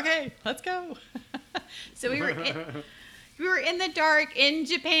like, okay, let's go. So we were in the dark in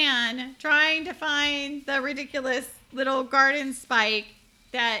Japan trying to find the ridiculous little garden spike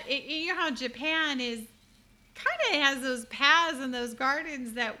that how Japan is kind of has those paths and those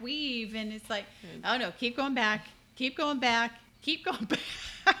gardens that weave, and it's like, oh no, keep going back.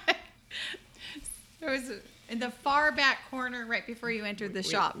 There was in the far back corner right before you entered the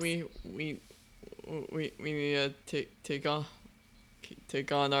shops. We need to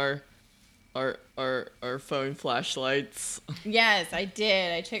take on our phone flashlights. Yes, I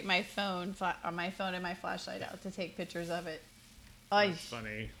did. I took my phone and my flashlight out to take pictures of it. That's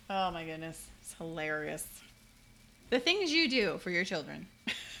funny. Oh my goodness, it's hilarious. The things you do for your children.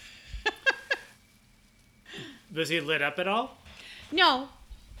 Was he lit up at all? No.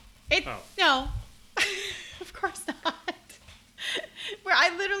 No. Of course not. Where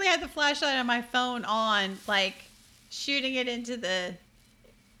I literally had the flashlight on my phone on, like shooting it into the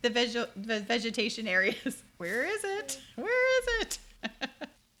vegetation areas. Where is it?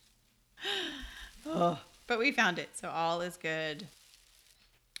 Oh, but we found it, so all is good.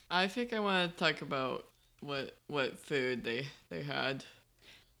 I think I want to talk about what food they had.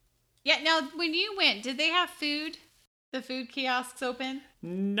 Yeah, now when you went, did they have food? The food kiosks open?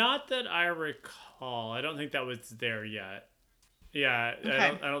 Not that I recall. I don't think that was there yet. Yeah,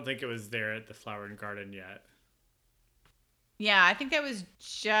 okay. I don't think it was there at the Flower and Garden yet. Yeah, I think that was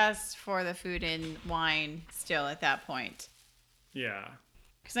just for the food and wine still at that point. Yeah.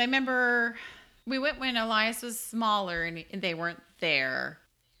 Because I remember we went when Elias was smaller and they weren't there.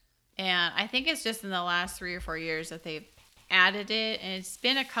 And I think it's just in the last 3 or 4 years that they've added it. And it's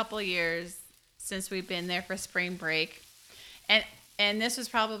been a couple years since we've been there for spring break. And this was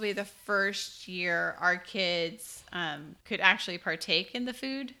probably the first year our kids could actually partake in the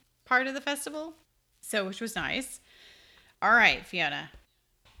food part of the festival. So, which was nice. All right, Fiona.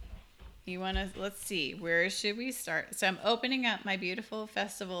 Let's see, where should we start? So I'm opening up my beautiful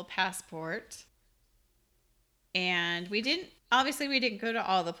festival passport. And we didn't go to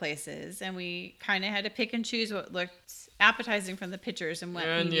all the places, and we kind of had to pick and choose what looked appetizing from the pictures and what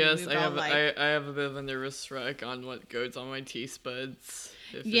And we yes, knew I we all have liked. I have a bit of a nervous wreck on what goes on my taste buds.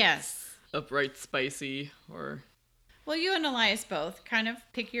 If Yes. it's upright spicy or Well, you and Elias both kind of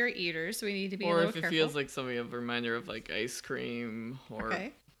pick your eaters, so we need to be a little if it careful. feels like something of a reminder of like ice cream or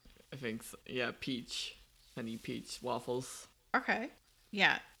Okay. I think peach, honey peach waffles. Okay.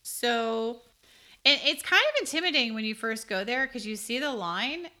 Yeah. So, and it's kind of intimidating when you first go there because you see the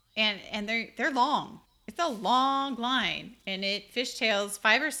line and they're long. It's a long line, and it fishtails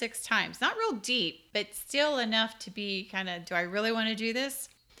 5 or 6 times. Not real deep, but still enough to be kind of, do I really want to do this?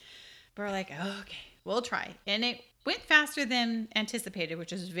 But we're like, oh, okay, we'll try. And it went faster than anticipated,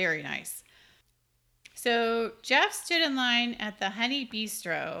 which is very nice. So Jeff stood in line at the Honey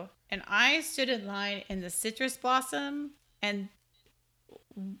Bistro, and I stood in line in the Citrus Blossom, and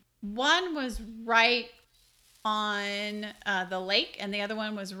one was right on the lake, and the other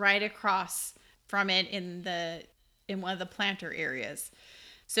one was right across from it in one of the planter areas.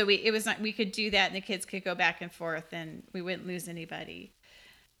 So we could do that, and the kids could go back and forth, and we wouldn't lose anybody.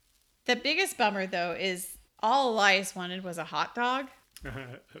 The biggest bummer, though, is all Elias wanted was a hot dog.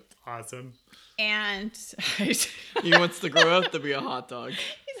 Awesome. And He wants to grow up to be a hot dog.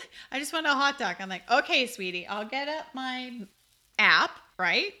 I just want a hot dog. I'm like, okay, sweetie, I'll get up my app,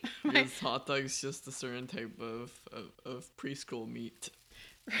 right? Because hot dog's just a certain type of preschool meat.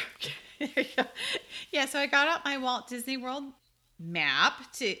 There you go. Yeah, so I got out my Walt Disney World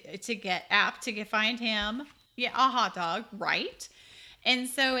map to find him. Yeah, a hot dog, right? And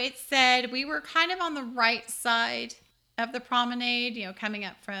so it said we were kind of on the right side of the promenade, coming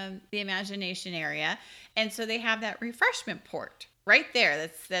up from the Imagination area. And so they have that refreshment port right there.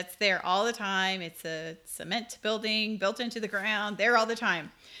 That's there all the time. It's a cement building built into the ground, there all the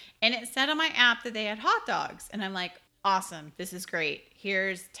time. And it said on my app that they had hot dogs. And I'm like, awesome, this is great.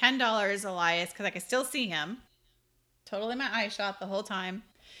 Here's $10, Elias, because I can still see him. Totally my eye shot the whole time.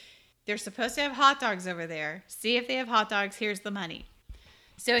 They're supposed to have hot dogs over there. See if they have hot dogs. Here's the money.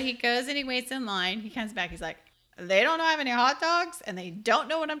 So he goes and he waits in line. He comes back. He's like, they don't have any hot dogs, and they don't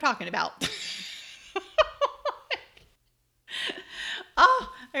know what I'm talking about.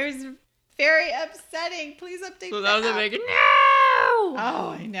 Oh, it was very upsetting. Please update So the that was a app. big no.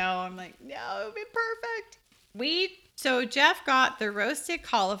 Oh, I know. I'm like, no, it would be perfect. So Jeff got the roasted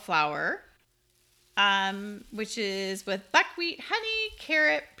cauliflower, which is with buckwheat, honey,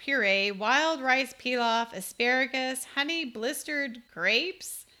 carrot puree, wild rice pilaf, asparagus, honey blistered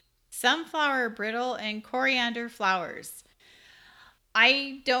grapes, sunflower brittle, and coriander flowers.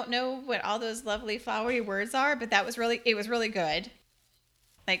 I don't know what all those lovely flowery words are, but it was really good.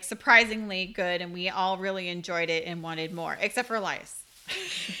 Like surprisingly good, and we all really enjoyed it and wanted more, except for Elias.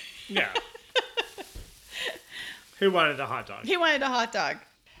 Yeah. Who wanted a hot dog? He wanted a hot dog.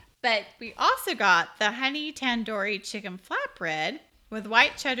 But we also got the honey tandoori chicken flatbread with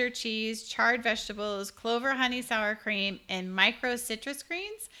white cheddar cheese, charred vegetables, clover honey sour cream, and micro citrus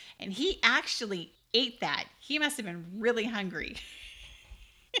greens. And he actually ate that. He must have been really hungry.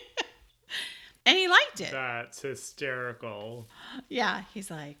 And he liked it. That's hysterical. Yeah,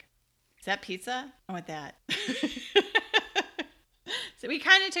 he's like, is that pizza? I want that. So we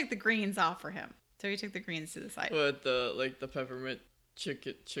kind of took the greens off for him. So we took the greens to the side. With the peppermint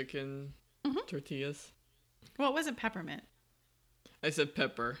chicken tortillas. Well, it wasn't peppermint. I said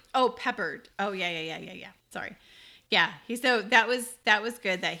pepper. Oh, peppered. Oh, yeah. Sorry. Yeah, so that was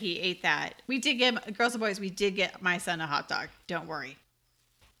good that he ate that. We did get, girls and boys, we did get my son a hot dog. Don't worry.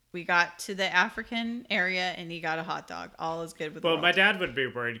 We got to the African area and he got a hot dog. All is good with the Well, world. my dad would be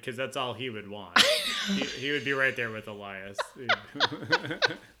worried because that's all he would want. he would be right there with Elias.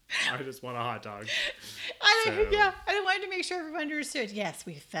 I just want a hot dog. Yeah, I wanted to make sure everyone understood. Yes,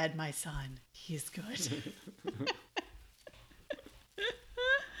 we fed my son. He's good.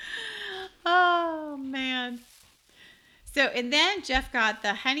 Oh, man. So, and then Jeff got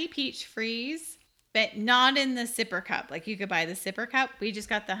the honey peach freeze, but not in the sipper cup. Like you could buy the sipper cup. We just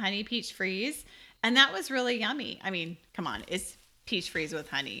got the honey peach freeze, and that was really yummy. I mean, come on, it's peach freeze with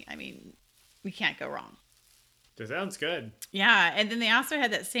honey. I mean, we can't go wrong. That sounds good. Yeah, and then they also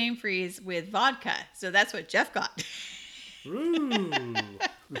had that same freeze with vodka. So that's what Jeff got. Ooh.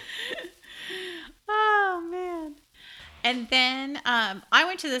 Oh, man. And then I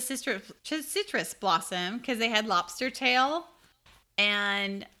went to the Citrus Blossom because they had lobster tail.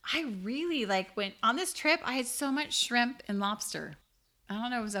 And I really went on this trip. I had so much shrimp and lobster. I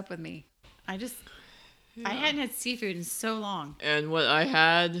don't know what was up with me. I hadn't had seafood in so long. And what I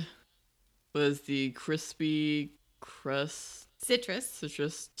had was the crispy crust Citrus.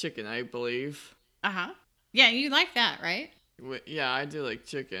 citrus chicken, I believe. Uh-huh. Yeah, you like that, right? Yeah, I do like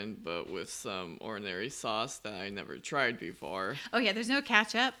chicken, but with some ordinary sauce that I never tried before. Oh yeah, there's no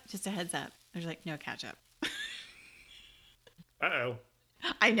ketchup. Just a heads up. There's like no ketchup. Uh-oh.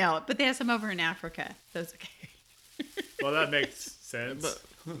 I know, but they have some over in Africa, so it's okay. Well, that makes sense.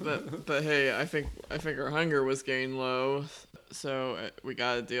 But hey, I think our hunger was getting low, so we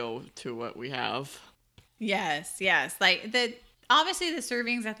gotta deal to what we have. Yes. Like obviously the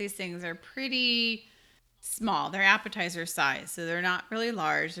servings at these things are pretty small. They're appetizer size, so they're not really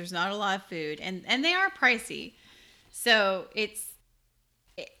large. There's not a lot of food, and they are pricey. So it's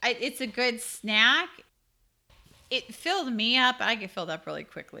a good snack. It filled me up. I get filled up really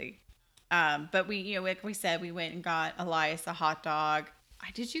quickly. But we, like we said, we went and got Elias a hot dog.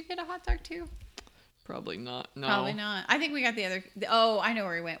 Did you get a hot dog too? Probably not. No. Probably not. I think we got the other. Oh, I know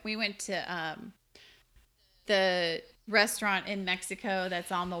where we went. We went to the restaurant in Mexico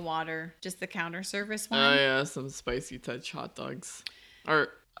that's on the water, just the counter service one. Oh yeah, some spicy touch hot dogs. Or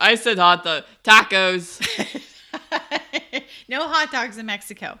I said hot dog tacos. No hot dogs in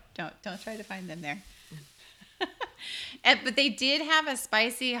Mexico. Don't try to find them there. But they did have a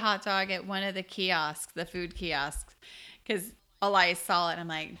spicy hot dog at one of the kiosks, the food kiosks, because Elias saw it. I'm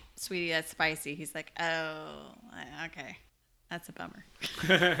like, sweetie, that's spicy. He's like, oh, okay. That's a bummer.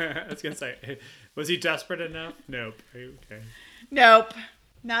 I was going to say, was he desperate enough? Nope. Okay. Nope.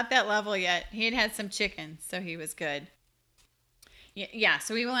 Not that level yet. He had some chicken, so he was good. Yeah,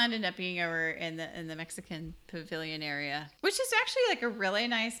 so we will ended up being over in the Mexican pavilion area, which is actually like a really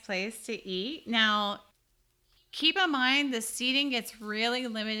nice place to eat. Now, keep in mind the seating gets really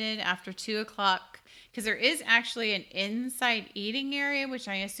limited after 2:00 because there is actually an inside eating area, which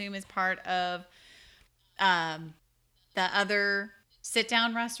I assume is part of the other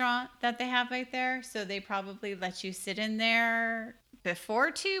sit-down restaurant that they have right there. So they probably let you sit in there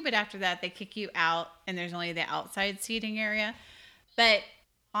before 2, but after that they kick you out and there's only the outside seating area. But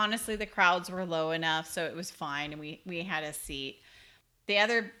honestly, the crowds were low enough, so it was fine, and we had a seat. The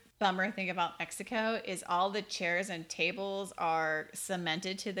other bummer thing about Mexico is all the chairs and tables are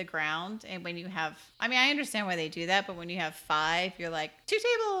cemented to the ground. And when you have, I mean, I understand why they do that, but when you have 5, you're like, 2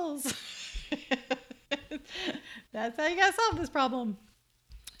 tables. That's how you gotta solve this problem.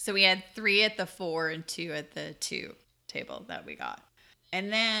 So we had 3 at the 4 and 2 at the 2 table that we got.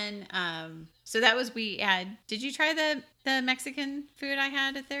 And then, so that was, we had, did you try the Mexican food I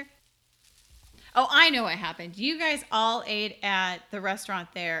had at there? Oh, I know what happened. You guys all ate at the restaurant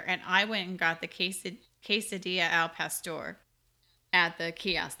there, and I went and got the quesadilla al pastor at the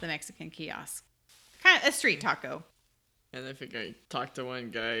kiosk, the Mexican kiosk. Kind of a street taco. And I think I talked to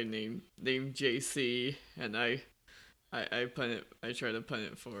one guy named JC, and I tried to pun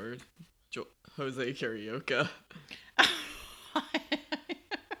it for Jose Carioca.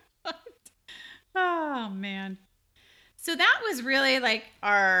 Oh, man. So that was really like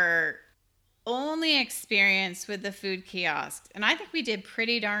our only experience with the food kiosks, and I think we did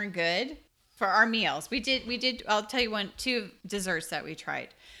pretty darn good for our meals. We did I'll tell you 2 desserts that we tried,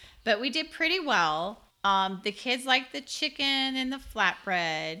 but we did pretty well. The kids liked the chicken and the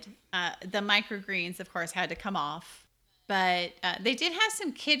flatbread. The microgreens, of course, had to come off, but they did have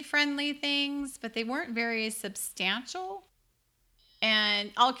some kid-friendly things, but they weren't very substantial,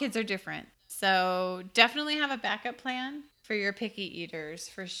 and all kids are different, so definitely have a backup plan for your picky eaters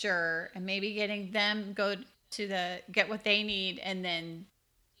for sure, and maybe getting them go to get what they need and then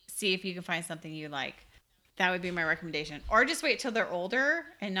see if you can find something you like. That would be my recommendation. Or just wait till they're older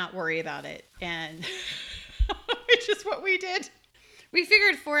and not worry about it, and which is what we did. We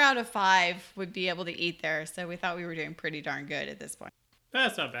figured 4 out of 5 would be able to eat there, so we thought we were doing pretty darn good at this point.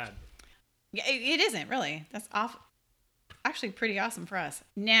 That's not bad. Yeah, it isn't really. That's actually pretty awesome for us.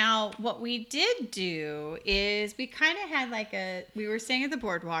 Now, what we did do is we kind of had we were staying at the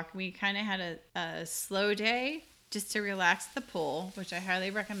boardwalk. We kind of had a slow day just to relax at the pool, which I highly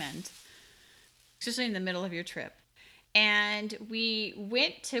recommend, especially in the middle of your trip. And we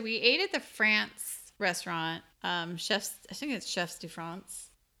ate at the France restaurant, I think it's Chefs de France.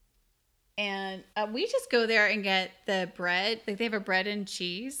 And we just go there and get the bread. Like they have a bread and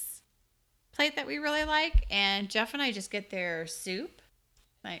cheese plate that we really like, and Jeff and I just get their soup.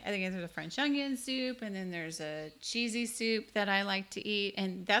 I think there's a French onion soup, and then there's a cheesy soup that I like to eat,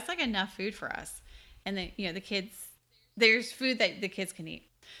 and that's like enough food for us. And then the kids, there's food that the kids can eat.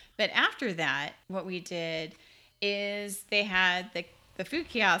 But after that, what we did is they had the food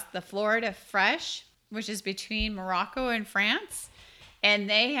kiosk, the Florida Fresh, which is between Morocco and France, and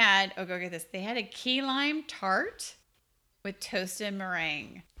they had, oh, go get this, they had a key lime tart with toasted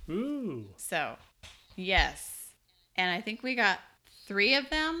meringue. Ooh. So, yes. And I think we got 3 of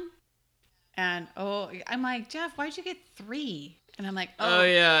them. And I'm like, Jeff, why'd you get 3? And I'm like, Oh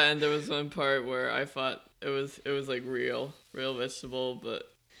yeah, and there was one part where I thought it was like real vegetable, but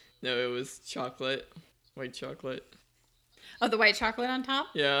no, it was chocolate, white chocolate. Oh, the white chocolate on top?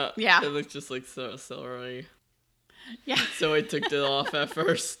 Yeah. Yeah. It looked just like celery. Yeah. So I took it off at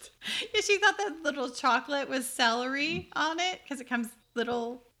first. Yeah, she thought that little chocolate was celery on it because it comes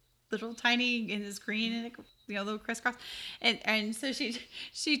little tiny and it's green and it, little crisscross. And so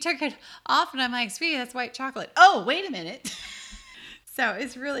she took it off and I'm like, sweetie, that's white chocolate. Oh, wait a minute. So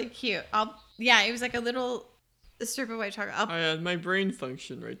it's really cute. It was like a little strip of white chocolate. I had my brain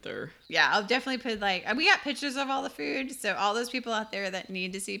function right there. Yeah, I'll definitely put we got pictures of all the food. So all those people out there that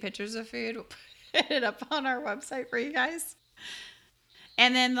need to see pictures of food, we'll put it up on our website for you guys.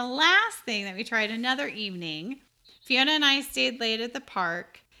 And then the last thing that we tried another evening, Fiona and I stayed late at the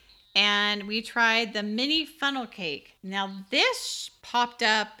park and we tried the mini funnel cake. Now this popped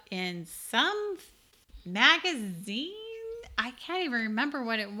up in some magazine. I can't even remember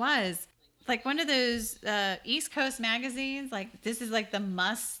what it was. Like one of those East Coast magazines. Like this is like the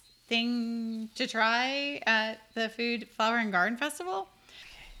must thing to try at the Flower and Garden Festival.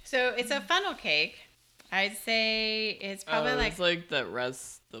 So it's a funnel cake. I'd say it's probably it's like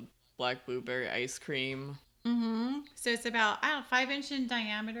the black blueberry ice cream. Mm-hmm. So it's about 5-inch in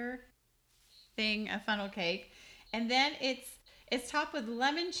diameter thing, a funnel cake, and then it's topped with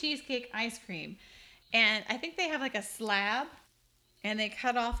lemon cheesecake ice cream. And I think they have like a slab and they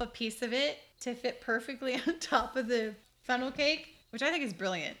cut off a piece of it to fit perfectly on top of the funnel cake, which I think is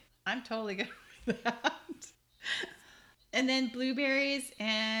brilliant. I'm totally good with that. And then blueberries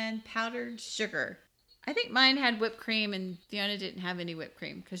and powdered sugar. I think mine had whipped cream and Fiona didn't have any whipped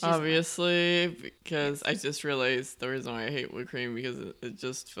cream. Obviously, because I just realized the reason why I hate whipped cream because it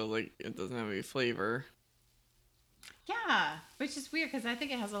just feels like it doesn't have any flavor. Yeah, which is weird because I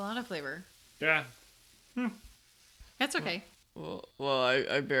think it has a lot of flavor. Yeah. That's okay. Well,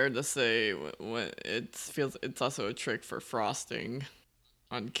 I bear to say when it's also a trick for frosting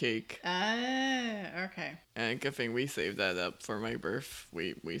on cake. Okay. And good thing we saved that up for my birth.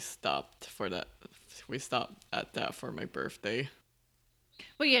 We stopped for that. We stopped at that for my birthday.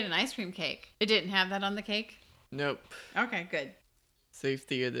 Well, you had an ice cream cake. It didn't have that on the cake? Nope. Okay, good.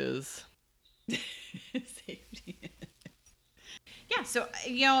 Safety it is. Safety. Yeah, so,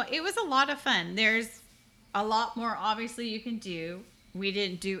 it was a lot of fun. There's a lot more, obviously, you can do. We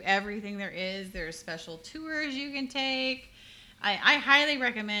didn't do everything there is. There's special tours you can take. I highly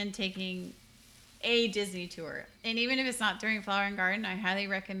recommend taking a Disney tour. And even if it's not during Flower and Garden, I highly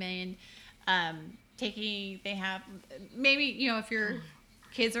recommend they have, maybe, if your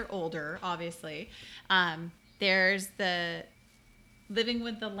kids are older, obviously, there's the Living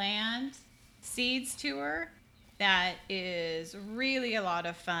with the Land Seeds tour. That is really a lot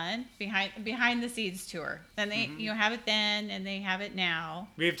of fun, behind the Seeds tour. And they have it then and they have it now.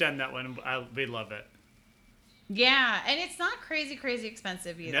 We've done that one. We love it. Yeah, and it's not crazy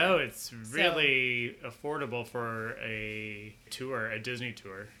expensive either. No, it's really affordable for a Disney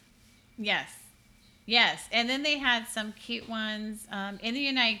tour. Yes. And then they had some cute ones in the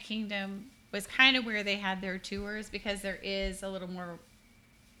United Kingdom was kind of where they had their tours because there is a little more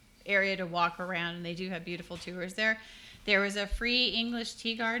area to walk around and they do have beautiful tours there. There was a free English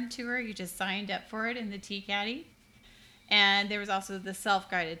tea garden tour. You just signed up for it in the Tea Caddy. And there was also the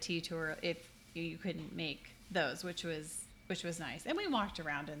self-guided tea tour if you couldn't make those, which was nice. And we walked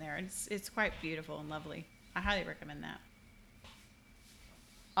around in there. It's quite beautiful and lovely. I highly recommend that.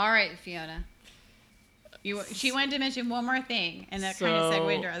 All right, Fiona. She wanted to mention one more thing, and that kind of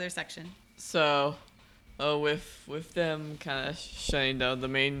segued into our other section. So, with them kind of shutting down the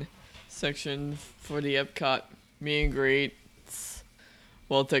main section for the Epcot meet and greets,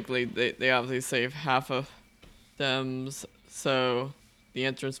 well, technically they obviously save half of them. So the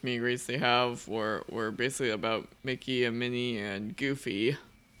entrance meet and greets they have were basically about Mickey and Minnie and Goofy.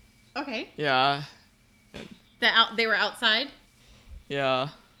 Okay. Yeah. They were outside. Yeah.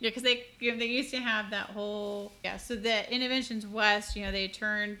 Yeah, because they used to have that whole So the Interventions West, they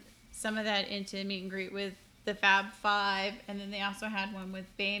turned some of that into meet and greet with the Fab Five, and then they also had one with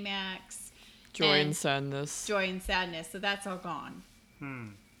Baymax. Joy and Sadness. So that's all gone.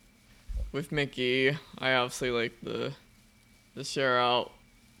 With Mickey, I obviously like the share out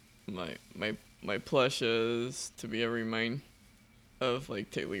my plushes to be a reminder of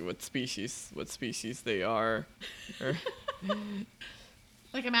like technically what species they are.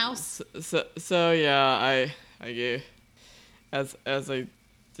 Like a mouse. So yeah, I gave as I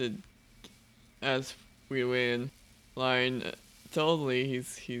did as we went in line. Totally,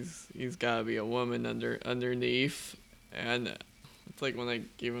 he's gotta be a woman underneath, and It's like when I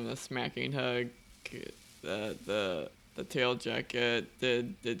gave him a smacking hug. The tail jacket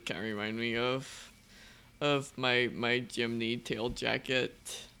did kind of remind me of my Jimny tail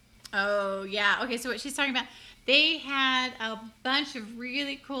jacket. Oh, yeah. Okay, so what she's talking about, they had a bunch of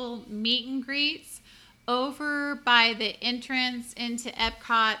really cool meet and greets over by the entrance into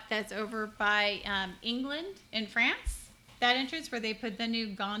Epcot that's over by England in France. That entrance where they put the new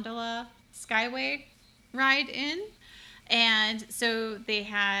gondola Skyway ride in. And so they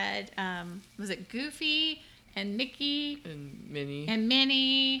had, was it Goofy and Mickey And Minnie. and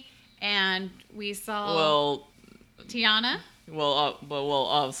Minnie, and we saw Well, Tiana.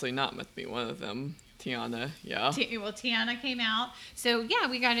 obviously not must be one of them. Tiana, yeah. Tiana came out. So, yeah,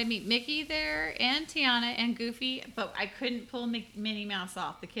 we got to meet Mickey there and Tiana and Goofy, but I couldn't pull Minnie Mouse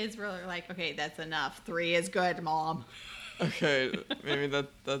off. The kids were like, okay, that's enough. 3 is good, Mom. Okay, maybe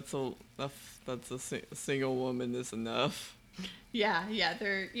that's a single woman is enough. Yeah,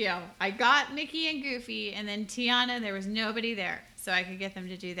 they're, I got Mickey and Goofy, and then Tiana, there was nobody there, so I could get them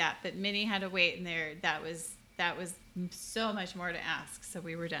to do that. But Minnie had to wait, and that was so much more to ask, so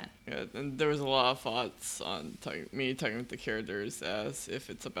we were done. Yeah, and there was a lot of thoughts on me talking with the characters as if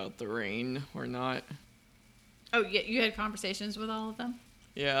it's about the rain or not. Oh, yeah, you had conversations with all of them?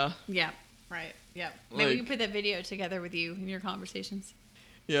 Yeah. Yeah, right, yeah. Maybe we Like- can put that video together with you in your conversations.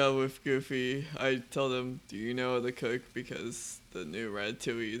 Yeah, with Goofy, I tell them, do you know how to cook? Because the new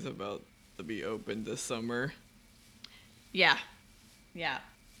Ratatouille is about to be open this summer. Yeah.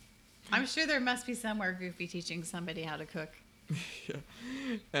 I'm sure there must be somewhere Goofy teaching somebody how to cook. Yeah.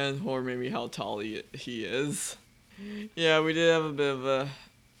 And or maybe how tall he is. Yeah, we did have a bit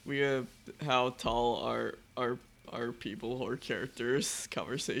of how tall are people or characters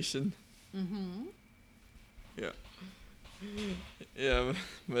conversation. Mm-hmm. Yeah. Yeah,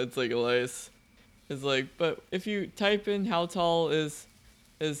 but it's like Elias. It's like, but if you type in how tall is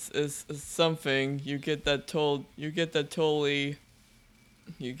something, you get that totally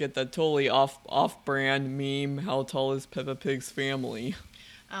off-brand meme. How tall is Peppa Pig's family?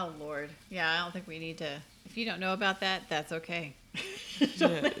 Oh, Lord. Yeah, I don't think we need to. If you don't know about that, that's okay.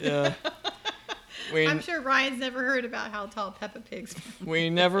 Yeah. I'm sure Ryan's never heard about how tall Peppa Pig's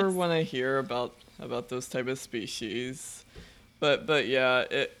We never want to hear about those type of species, but yeah,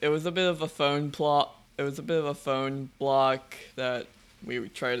 it was a bit of a phone plot. It was a bit of a phone block that we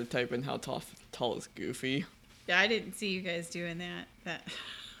would try to type in how tall is Goofy. Yeah, I didn't see you guys doing that.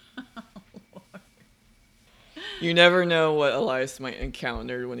 You never know what Elias might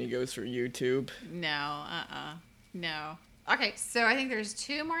encounter when he goes through YouTube. No, no. Okay, so I think there's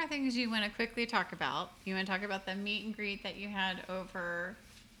 2 more things you want to quickly talk about. You want to talk about the meet and greet that you had over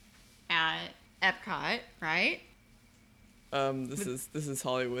at Epcot, right? This is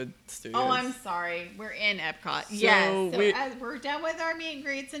Hollywood Studios. Oh, I'm sorry. We're in Epcot. So Yes. So as we're done with our meet and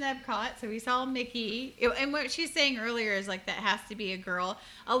greets in Epcot. So we saw Mickey. And what she's saying earlier is like that has to be a girl.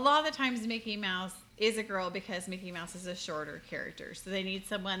 A lot of the times Mickey Mouse is a girl because Mickey Mouse is a shorter character. So they need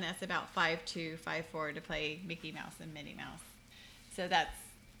someone that's about 5'2", 5'4" to play Mickey Mouse and Minnie Mouse. So that's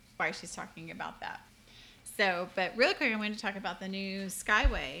why she's talking about that. So, but really quick, I'm going to talk about the new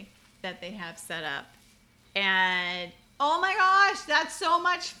Skyway that they have set up. And oh my gosh, that's so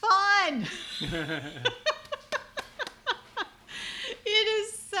much fun. It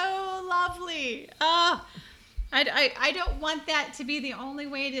is so lovely. I don't want that to be the only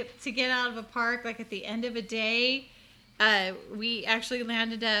way to get out of a park, like at the end of a day. We actually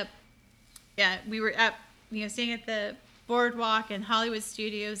landed up, we were up, staying at the boardwalk, and Hollywood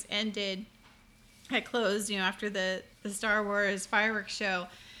Studios had closed, after the Star Wars fireworks show.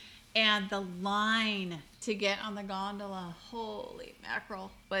 And the line to get on the gondola, holy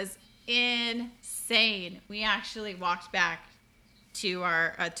mackerel, was insane. We actually walked back to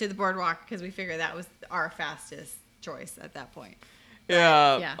our to the boardwalk because we figured that was our fastest choice at that point.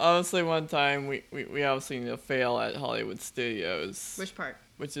 Yeah. Honestly, one time we obviously need to fail at Hollywood Studios. Which part?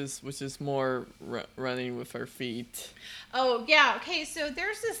 Which is more running with our feet. Oh yeah. Okay. So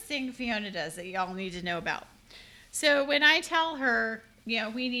there's this thing Fiona does that y'all need to know about. So when I tell her,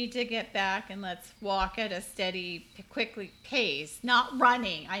 we need to get back and let's walk at a steady, quickly pace, not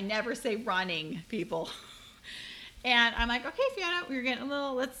running. I never say running, people. And I'm like, okay, Fiona, we're getting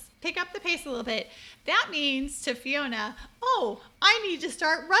let's pick up the pace a little bit. That means to Fiona, oh, I need to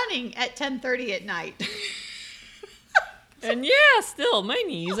start running at 10:30 at night. And yeah, still, my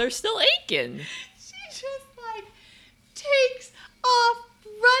knees are still aching. She just takes off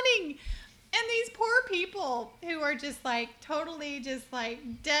running. And these poor people who are just totally just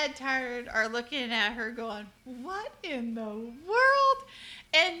dead tired are looking at her going, what in the world?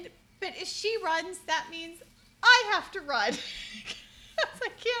 But if she runs, that means I have to run. I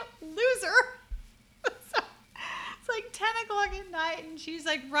can't lose her. So, it's like 10 o'clock at night and she's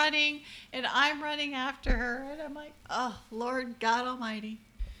like running and I'm running after her. And I'm like, oh, Lord God Almighty.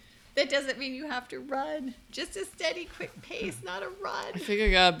 That doesn't mean you have to run. Just a steady, quick pace, not a run. I think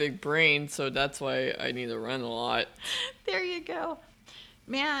I got a big brain, so that's why I need to run a lot. There you go.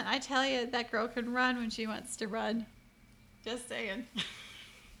 Man, I tell you, that girl can run when she wants to run. Just saying.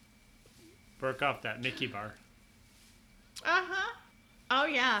 Work off that Mickey bar. Uh-huh. Oh,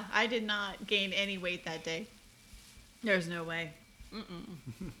 yeah. I did not gain any weight that day. There's no way.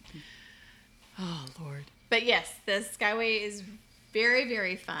 Oh, Lord. But yes, the Skyway is very,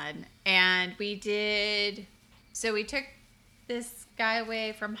 very fun. And we took this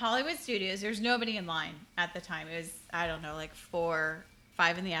Skyway from Hollywood Studios. There's nobody in line at the time. It was, I don't know, like 4,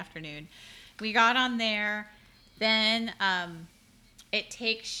 5 in the afternoon. We got on there. Then it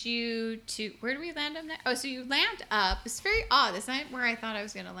takes you to, where do we land up next? Oh, so you land up. It's very odd. This isn't where I thought I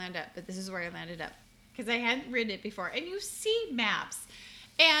was going to land up, but this is where I landed up because I hadn't ridden it before. And you see maps.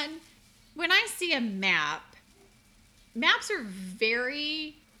 And when I see a map, maps are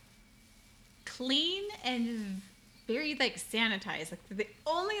very clean and very like sanitized. Like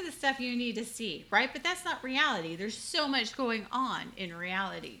only the stuff you need to see, right? But that's not reality. There's so much going on in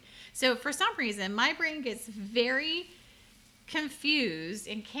reality. So for some reason, my brain gets very confused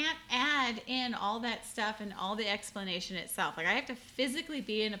and can't add in all that stuff and all the explanation itself. Like I have to physically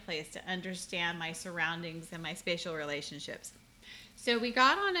be in a place to understand my surroundings and my spatial relationships. So we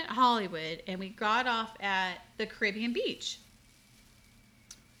got on at Hollywood and we got off at the Caribbean beach.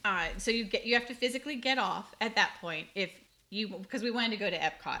 So you have to physically get off at that point because we wanted to go to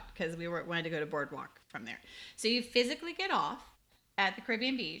Epcot because we wanted to go to Boardwalk from there. So you physically get off at the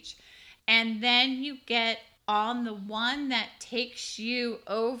Caribbean beach and then you get on the one that takes you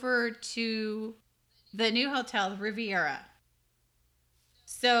over to the new hotel, the Riviera.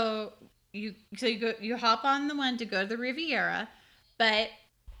 So you hop on the one to go to the Riviera, but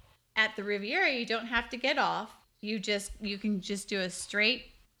at the Riviera you don't have to get off. You can just do a straight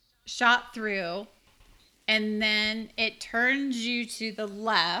shot through, and then it turns you to the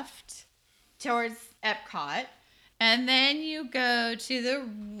left towards Epcot, and then you go to the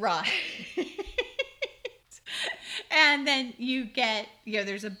right. And then you get,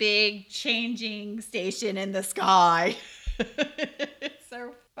 there's a big changing station in the sky. It's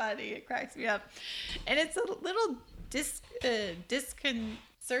so funny. It cracks me up. And it's a little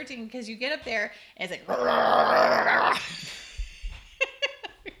disconcerting because you get up there and it's like, I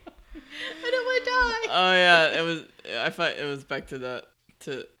don't want to die. Oh yeah, I thought it was back to the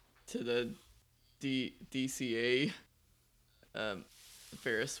DCA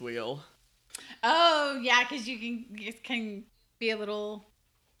Ferris wheel. Oh yeah, because it can be a little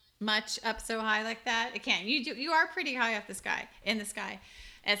much up so high like that. It can. You are pretty high up in the sky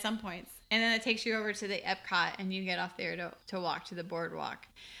at some points, and then it takes you over to the Epcot, and you get off there to walk to the boardwalk.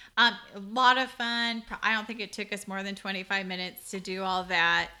 A lot of fun. I don't think it took us more than 25 minutes to do all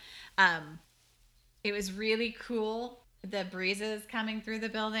that. It was really cool. The breezes coming through the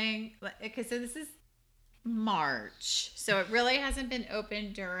building. Okay, so this is March, so it really hasn't been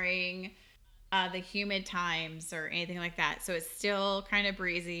open during the humid times or anything like that. So it's still kind of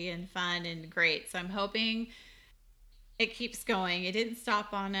breezy and fun and great. So I'm hoping it keeps going. It didn't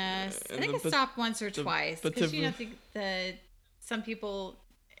stop on us. I think it stopped once or twice because some people,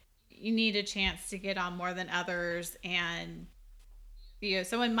 you need a chance to get on more than others, and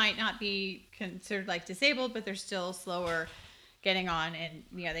someone might not be considered like disabled, but they're still slower getting on, and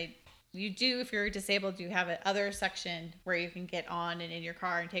you do, if you're disabled, you have a other section where you can get on and in your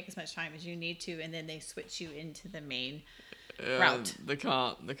car and take as much time as you need to, and then they switch you into the main route. The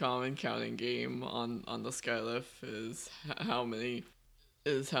common counting game on the Skylift is how many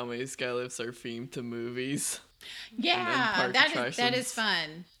Skylifts are themed to movies. Yeah, that is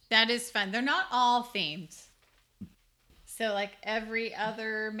fun. That is fun. They're not all themed. So like every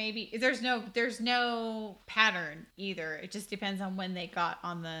other, maybe there's no pattern either. It just depends on when they got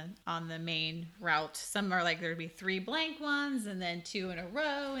on the main route. Some are like there'd be 3 blank ones and then 2 in a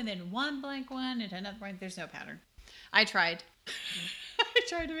row and then 1 blank one and another one. There's no pattern. I tried. I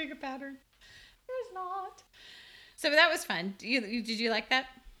tried to make a pattern. There's not. So that was fun. Did you like that?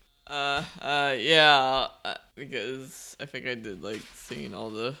 Yeah, because I think I did like seeing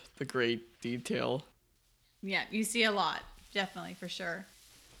all the great detail. Yeah, you see a lot, definitely, for sure.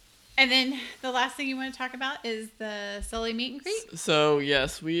 And then the last thing you want to talk about is the Sully meet and greet. So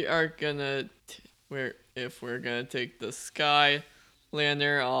yes, we are gonna we're gonna take the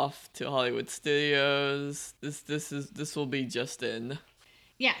Skyliner off to Hollywood Studios. This will be just in.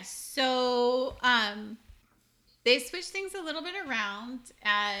 Yeah. So they switched things a little bit around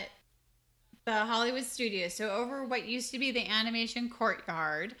at the Hollywood Studios. So over what used to be the animation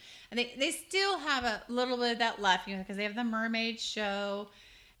courtyard, and they still have a little bit of that left, because they have the Mermaid show,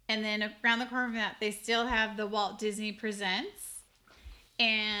 and then around the corner from that, they still have the Walt Disney Presents,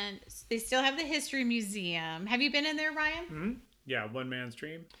 and they still have the History Museum. Have you been in there, Ryan? Mm-hmm. Yeah, One Man's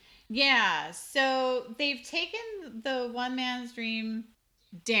Dream. Yeah, so they've taken the One Man's Dream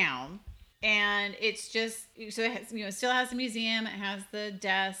down, and it's just, so it has, it still has the museum. It has the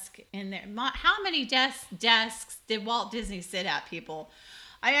desk in there. How many desks did Walt Disney sit at, people?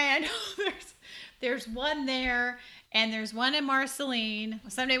 I know there's one there, and there's one in Marceline.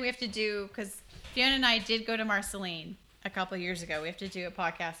 Someday we have to do, because Fiona and I did go to Marceline a couple of years ago. We have to do a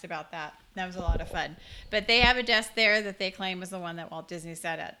podcast about that. That was a lot of fun. But they have a desk there that they claim was the one that Walt Disney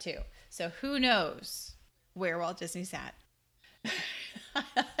sat at too. So who knows where Walt Disney sat?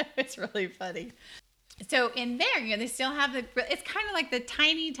 It's really funny. So in there, they still have it's kind of like the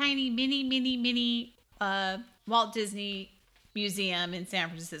tiny, mini Walt Disney Museum in San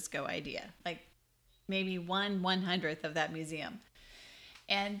Francisco idea. Like maybe 1/100th of that museum.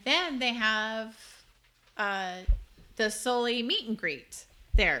 And then they have the Sully meet and greet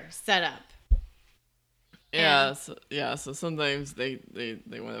there set up. So sometimes they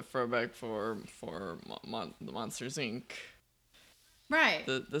want to throw back for the Monsters Inc. Right.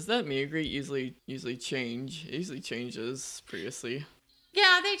 Does that meet and greet usually change? It usually changes previously.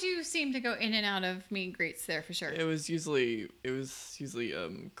 Yeah, they do seem to go in and out of meet and greets there for sure. It was usually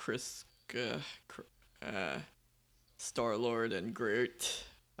Chris, Star-Lord and Groot.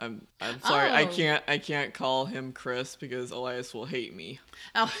 I'm sorry, Oh. I can't call him Chris because Elias will hate me.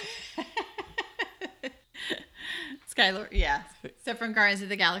 Oh. Skylord, yeah. So from Guardians of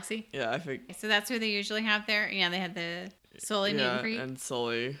the Galaxy. Yeah, I think. So that's who they usually have there. Yeah, they had the Sully meet and greet. And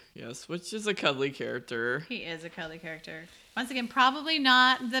Sully, yes, which is a cuddly character. He is a cuddly character. Once again, probably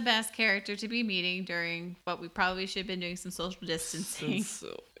not the best character to be meeting during what we probably should have been doing some social distancing.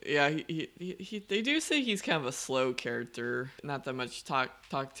 They do say he's kind of a slow character, not that much talk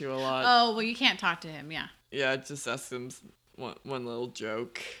to a lot. Oh, well, you can't talk to him, yeah. Yeah, just ask him one little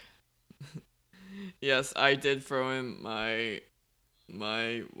joke. Yes, I did throw in my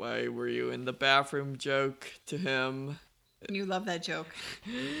why were you in the bathroom joke to him. You love that joke.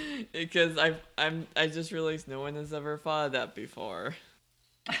 Because I just realized no one has ever thought of that before.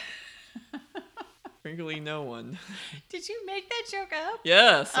 Frankly, no one. Did you make that joke up?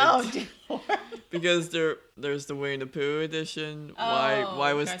 Yes. Oh, dear Lord. Because there's the Winnie the Pooh edition.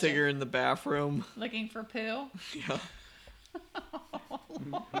 Why was gotcha. Tigger in the bathroom? Looking for poo? Yeah. Oh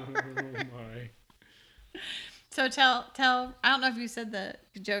my. So tell. I don't know if you said the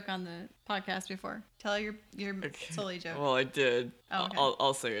joke on the podcast before. Tell your Sully joke. Well, I did. Oh, okay.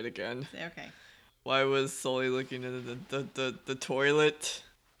 I'll say it again. Okay. Why was Sully looking at the toilet?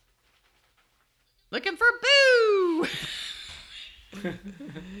 Looking for boo.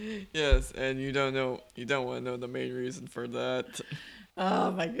 Yes, and you don't want to know the main reason for that.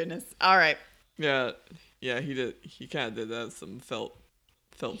 Oh my goodness. All right. Yeah, he did. He kind of did that. Some felt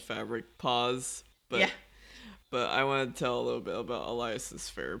fabric pause, but Yeah. But I want to tell a little bit about Elias's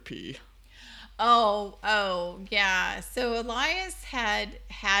therapy. Oh, yeah. So Elias had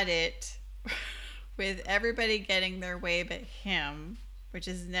it with everybody getting their way but him, which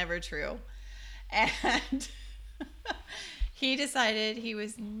is never true. And he decided he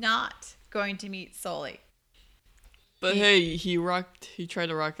was not going to meet Sully. But hey, he tried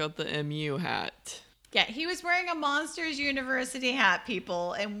to rock out the MU hat. Yeah, he was wearing a Monsters University hat,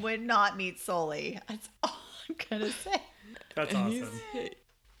 people, and would not meet Sully. That's all I'm going to say. That's And awesome.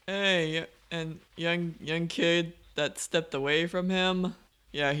 Hey, and young kid that stepped away from him.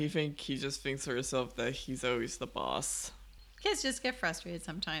 Yeah, he just thinks to himself that he's always the boss. Kids just get frustrated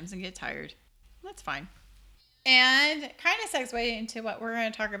sometimes and get tired. That's fine. And kind of segue into what we're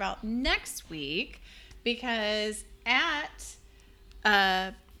going to talk about next week, because at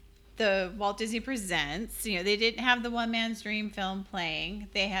the Walt Disney Presents, they didn't have the One Man's Dream film playing.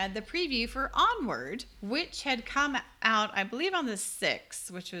 They had the preview for Onward, which had come out, I believe, on the 6th,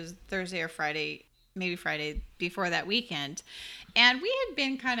 which was Thursday or Friday, maybe Friday before that weekend. And we had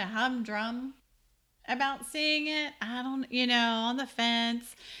been kind of humdrum about seeing it. I don't, on the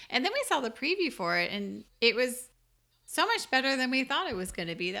fence. And then we saw the preview for it, and it was so much better than we thought it was going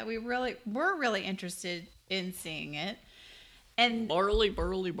to be, that we were really interested in seeing it. And Burly.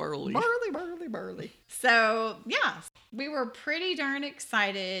 Burly. So, yeah, we were pretty darn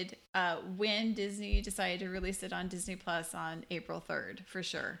excited when Disney decided to release it on Disney Plus on April 3rd, for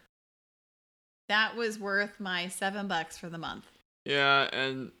sure. That was worth my $7 for the month. Yeah,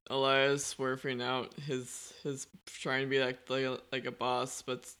 and Elias working out his trying to be like a boss,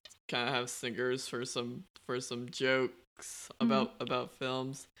 but kind of have singers for some jokes about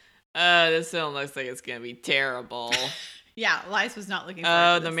films. This film looks like it's gonna be terrible. Yeah, Elias was not looking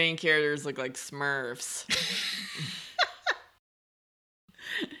forward to The this. main characters look like Smurfs.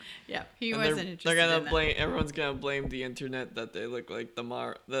 Yeah, he And wasn't they're interested gonna in that. blame everyone's gonna blame the internet that they look like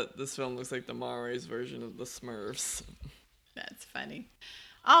that this film looks like the Maoris version of the Smurfs. That's funny.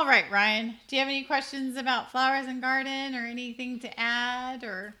 All right, Ryan, do you have any questions about Flowers and Garden or anything to add?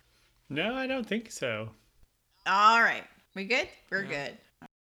 Or No, I don't think so. all right, we good? We're Yeah. good.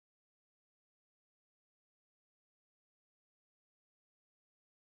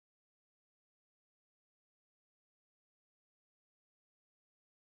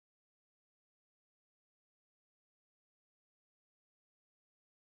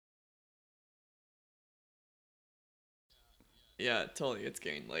 Yeah, totally. It's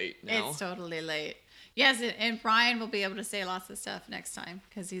getting late now. It's totally late. Yes, and Brian will be able to say lots of stuff next time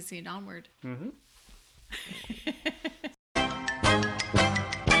because he's seen Onward. Mm-hmm.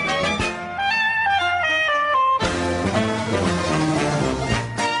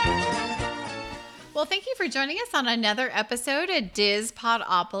 Well, thank you for joining us on another episode of Diz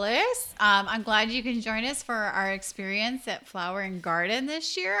Podopolis. I'm glad you can join us for our experience at Flower and Garden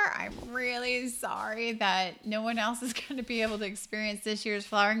this year. I'm really sorry that no one else is going to be able to experience this year's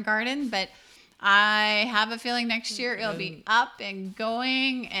Flower and Garden, but I have a feeling next year it'll be up and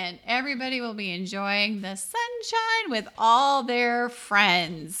going and everybody will be enjoying the sunshine with all their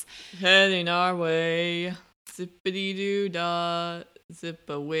friends. Heading our way, zippity doo dah, zip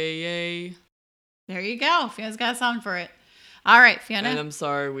away. There you go. Fiona's got a song for it. All right, Fiona. And I'm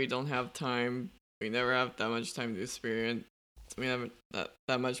sorry we don't have time. We never have that much time to experience. We haven't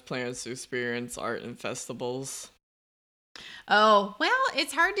that much plans to experience art and festivals. Oh, well,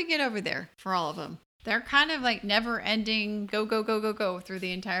 it's hard to get over there for all of them. They're kind of like never ending go, go, go, go, go through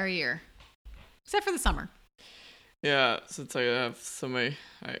the entire year. Except for the summer. Yeah, since I have so many,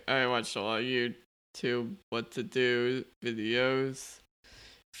 I watched a lot of YouTube what to do videos.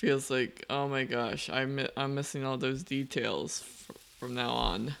 Feels like, oh my gosh, I'm missing all those details from now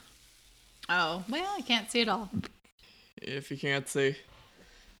on. Oh, well, I can't see it all. If you can't see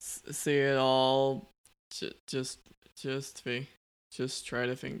it all, just try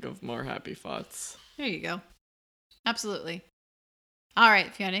to think of more happy thoughts. There you go. Absolutely. All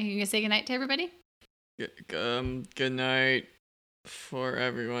right, Fiona, you gonna say goodnight to everybody? Good night for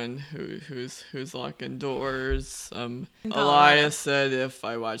everyone who's locking doors. Elias said if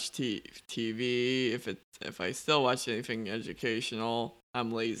I watch TV, if I still watch anything educational,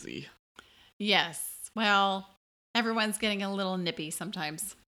 I'm lazy. Yes. Well, everyone's getting a little nippy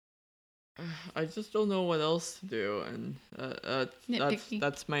sometimes. I just don't know what else to do, and Nitpicky.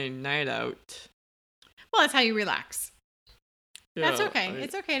 that's my night out. Well, that's how you relax. That's Yeah, okay.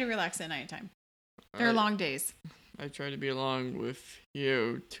 It's okay to relax at nighttime. They're I- long days. I try to be along with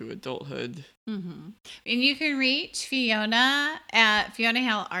you to adulthood. Mm-hmm. And you can reach Fiona at Fiona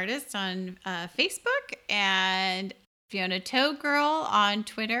Hale Artist on Facebook and Fiona Toe Girl on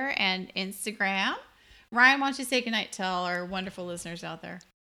Twitter and Instagram. Ryan, why don't you say goodnight to all our wonderful listeners out there?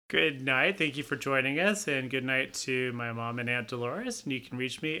 Good night. Thank you for joining us, and good night to my mom and Aunt Dolores. And you can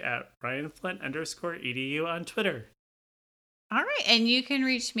reach me at RyanFlint_edu on Twitter. All right. And you can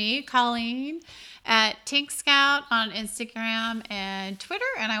reach me, Colleen, at Tink Scout on Instagram and Twitter.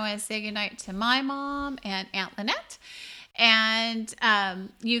 And I want to say goodnight to my mom and Aunt Lynette. And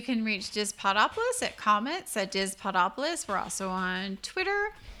you can reach Diz Podopolis at comments at Diz Podopolis. We're also on Twitter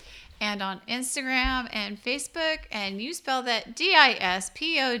and on Instagram and Facebook. And you spell that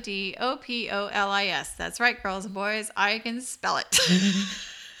DISPODOPOLIS. That's right, girls and boys. I can spell it.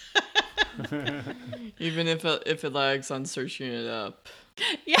 Even if it lags on searching it up.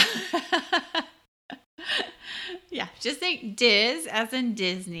 Yeah. Yeah. Just think Diz as in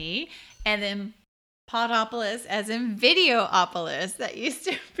Disney and then Podopolis as in Videopolis. That used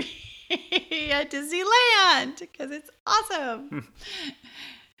to be at Disneyland because it's awesome.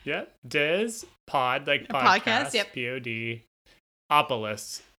 Yeah, Diz Pod, like Podcast, podcast, yep. POD,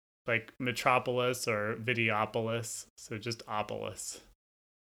 Opolis, like Metropolis or Videopolis. So just Opolis.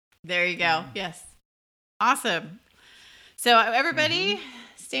 There you go. Yes. Awesome. So everybody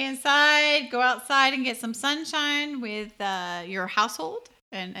stay inside, go outside and get some sunshine with your household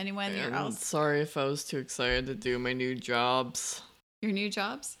and anyone in your And house. sorry if I was too excited to do my new jobs. Your new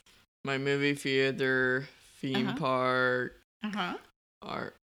jobs. My movie theater, theme Uh-huh. park, Uh-huh.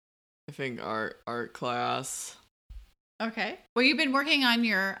 art class. Okay. Well, you've been working on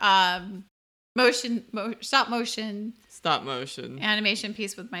your stop motion Stop motion. animation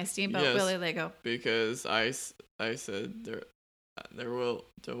piece with my Steamboat Yes. Willie Lego. Because I said there will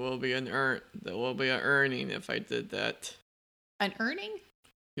be an earning if I did that. An earning?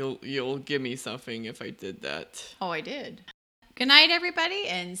 You'll give me something if I did that. Oh, I did. Good night, everybody,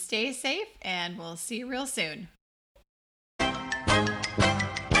 and stay safe, and we'll see you real soon.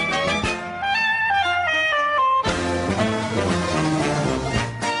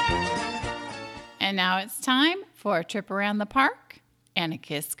 And now it's time for a trip around the park and a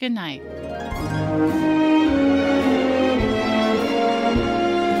kiss goodnight.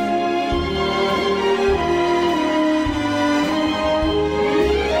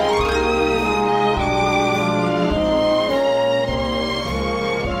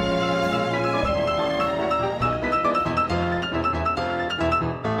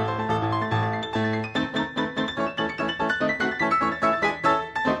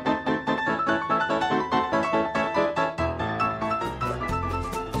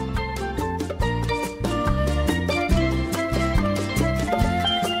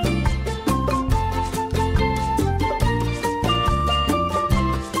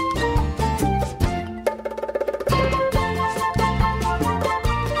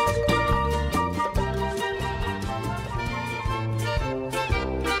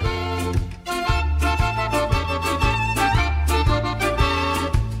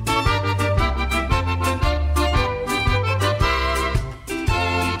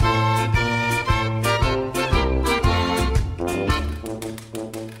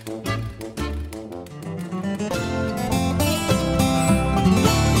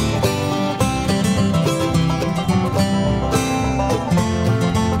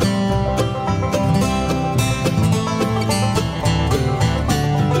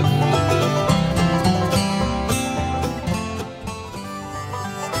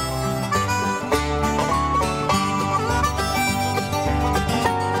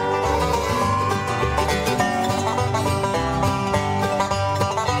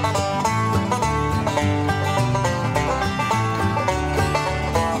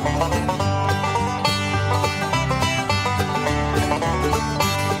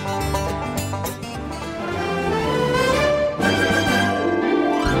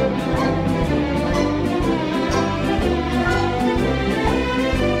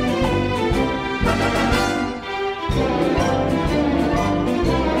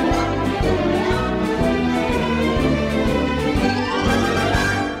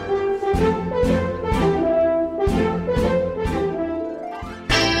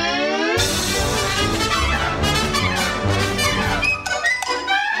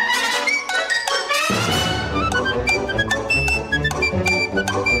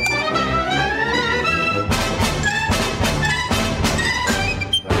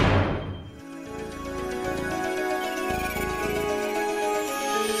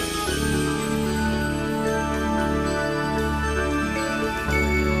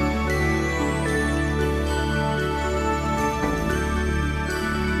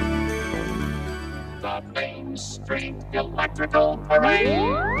 Street Electrical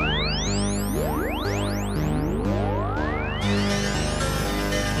Parade.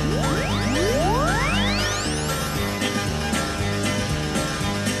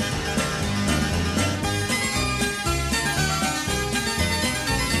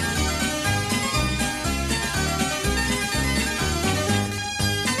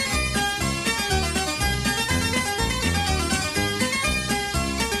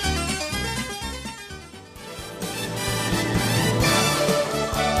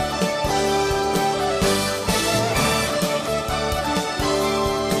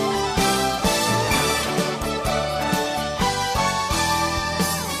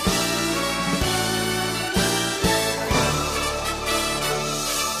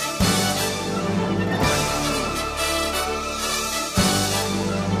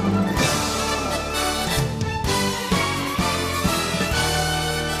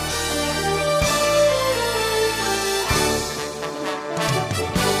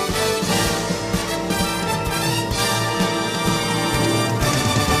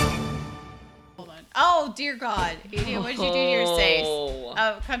 Oh, dear God. Edie, what did you do to your face?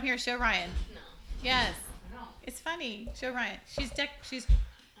 Oh, come here. Show Ryan. No. Yes. It's funny. Show Ryan.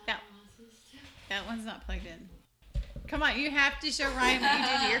 That one's not plugged in. Come on. You have to show Ryan what you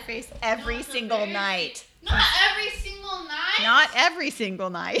do to your face every single night. Not every single night. Not every single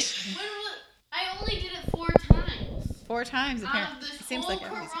night. I only did it 4 times. 4 times, Out apparently. of this It seems whole like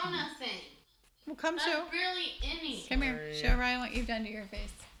every single Corona thing. Well, come That's show. barely any. Come here. Show Ryan what you've done to your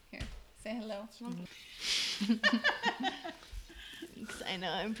face. Here. Say hello. Thanks. I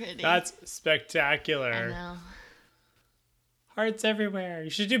know I'm pretty. That's I spectacular. know. Hearts everywhere. You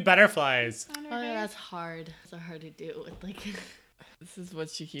should do butterflies. Oh, yeah, that's hard. It's so hard to do with like. This is what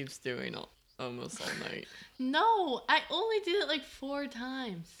she keeps doing almost all night. No, I only did it like 4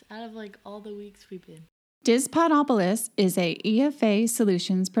 times out of like all the weeks we've been. Dispodopolis is a EFA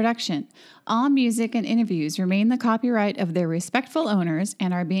Solutions production. All music and interviews remain the copyright of their respectful owners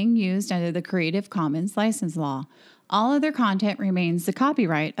and are being used under the Creative Commons license law. All other content remains the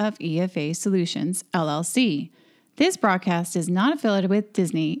copyright of EFA Solutions, LLC. This broadcast is not affiliated with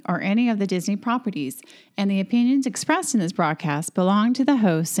Disney or any of the Disney properties, and the opinions expressed in this broadcast belong to the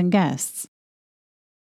hosts and guests.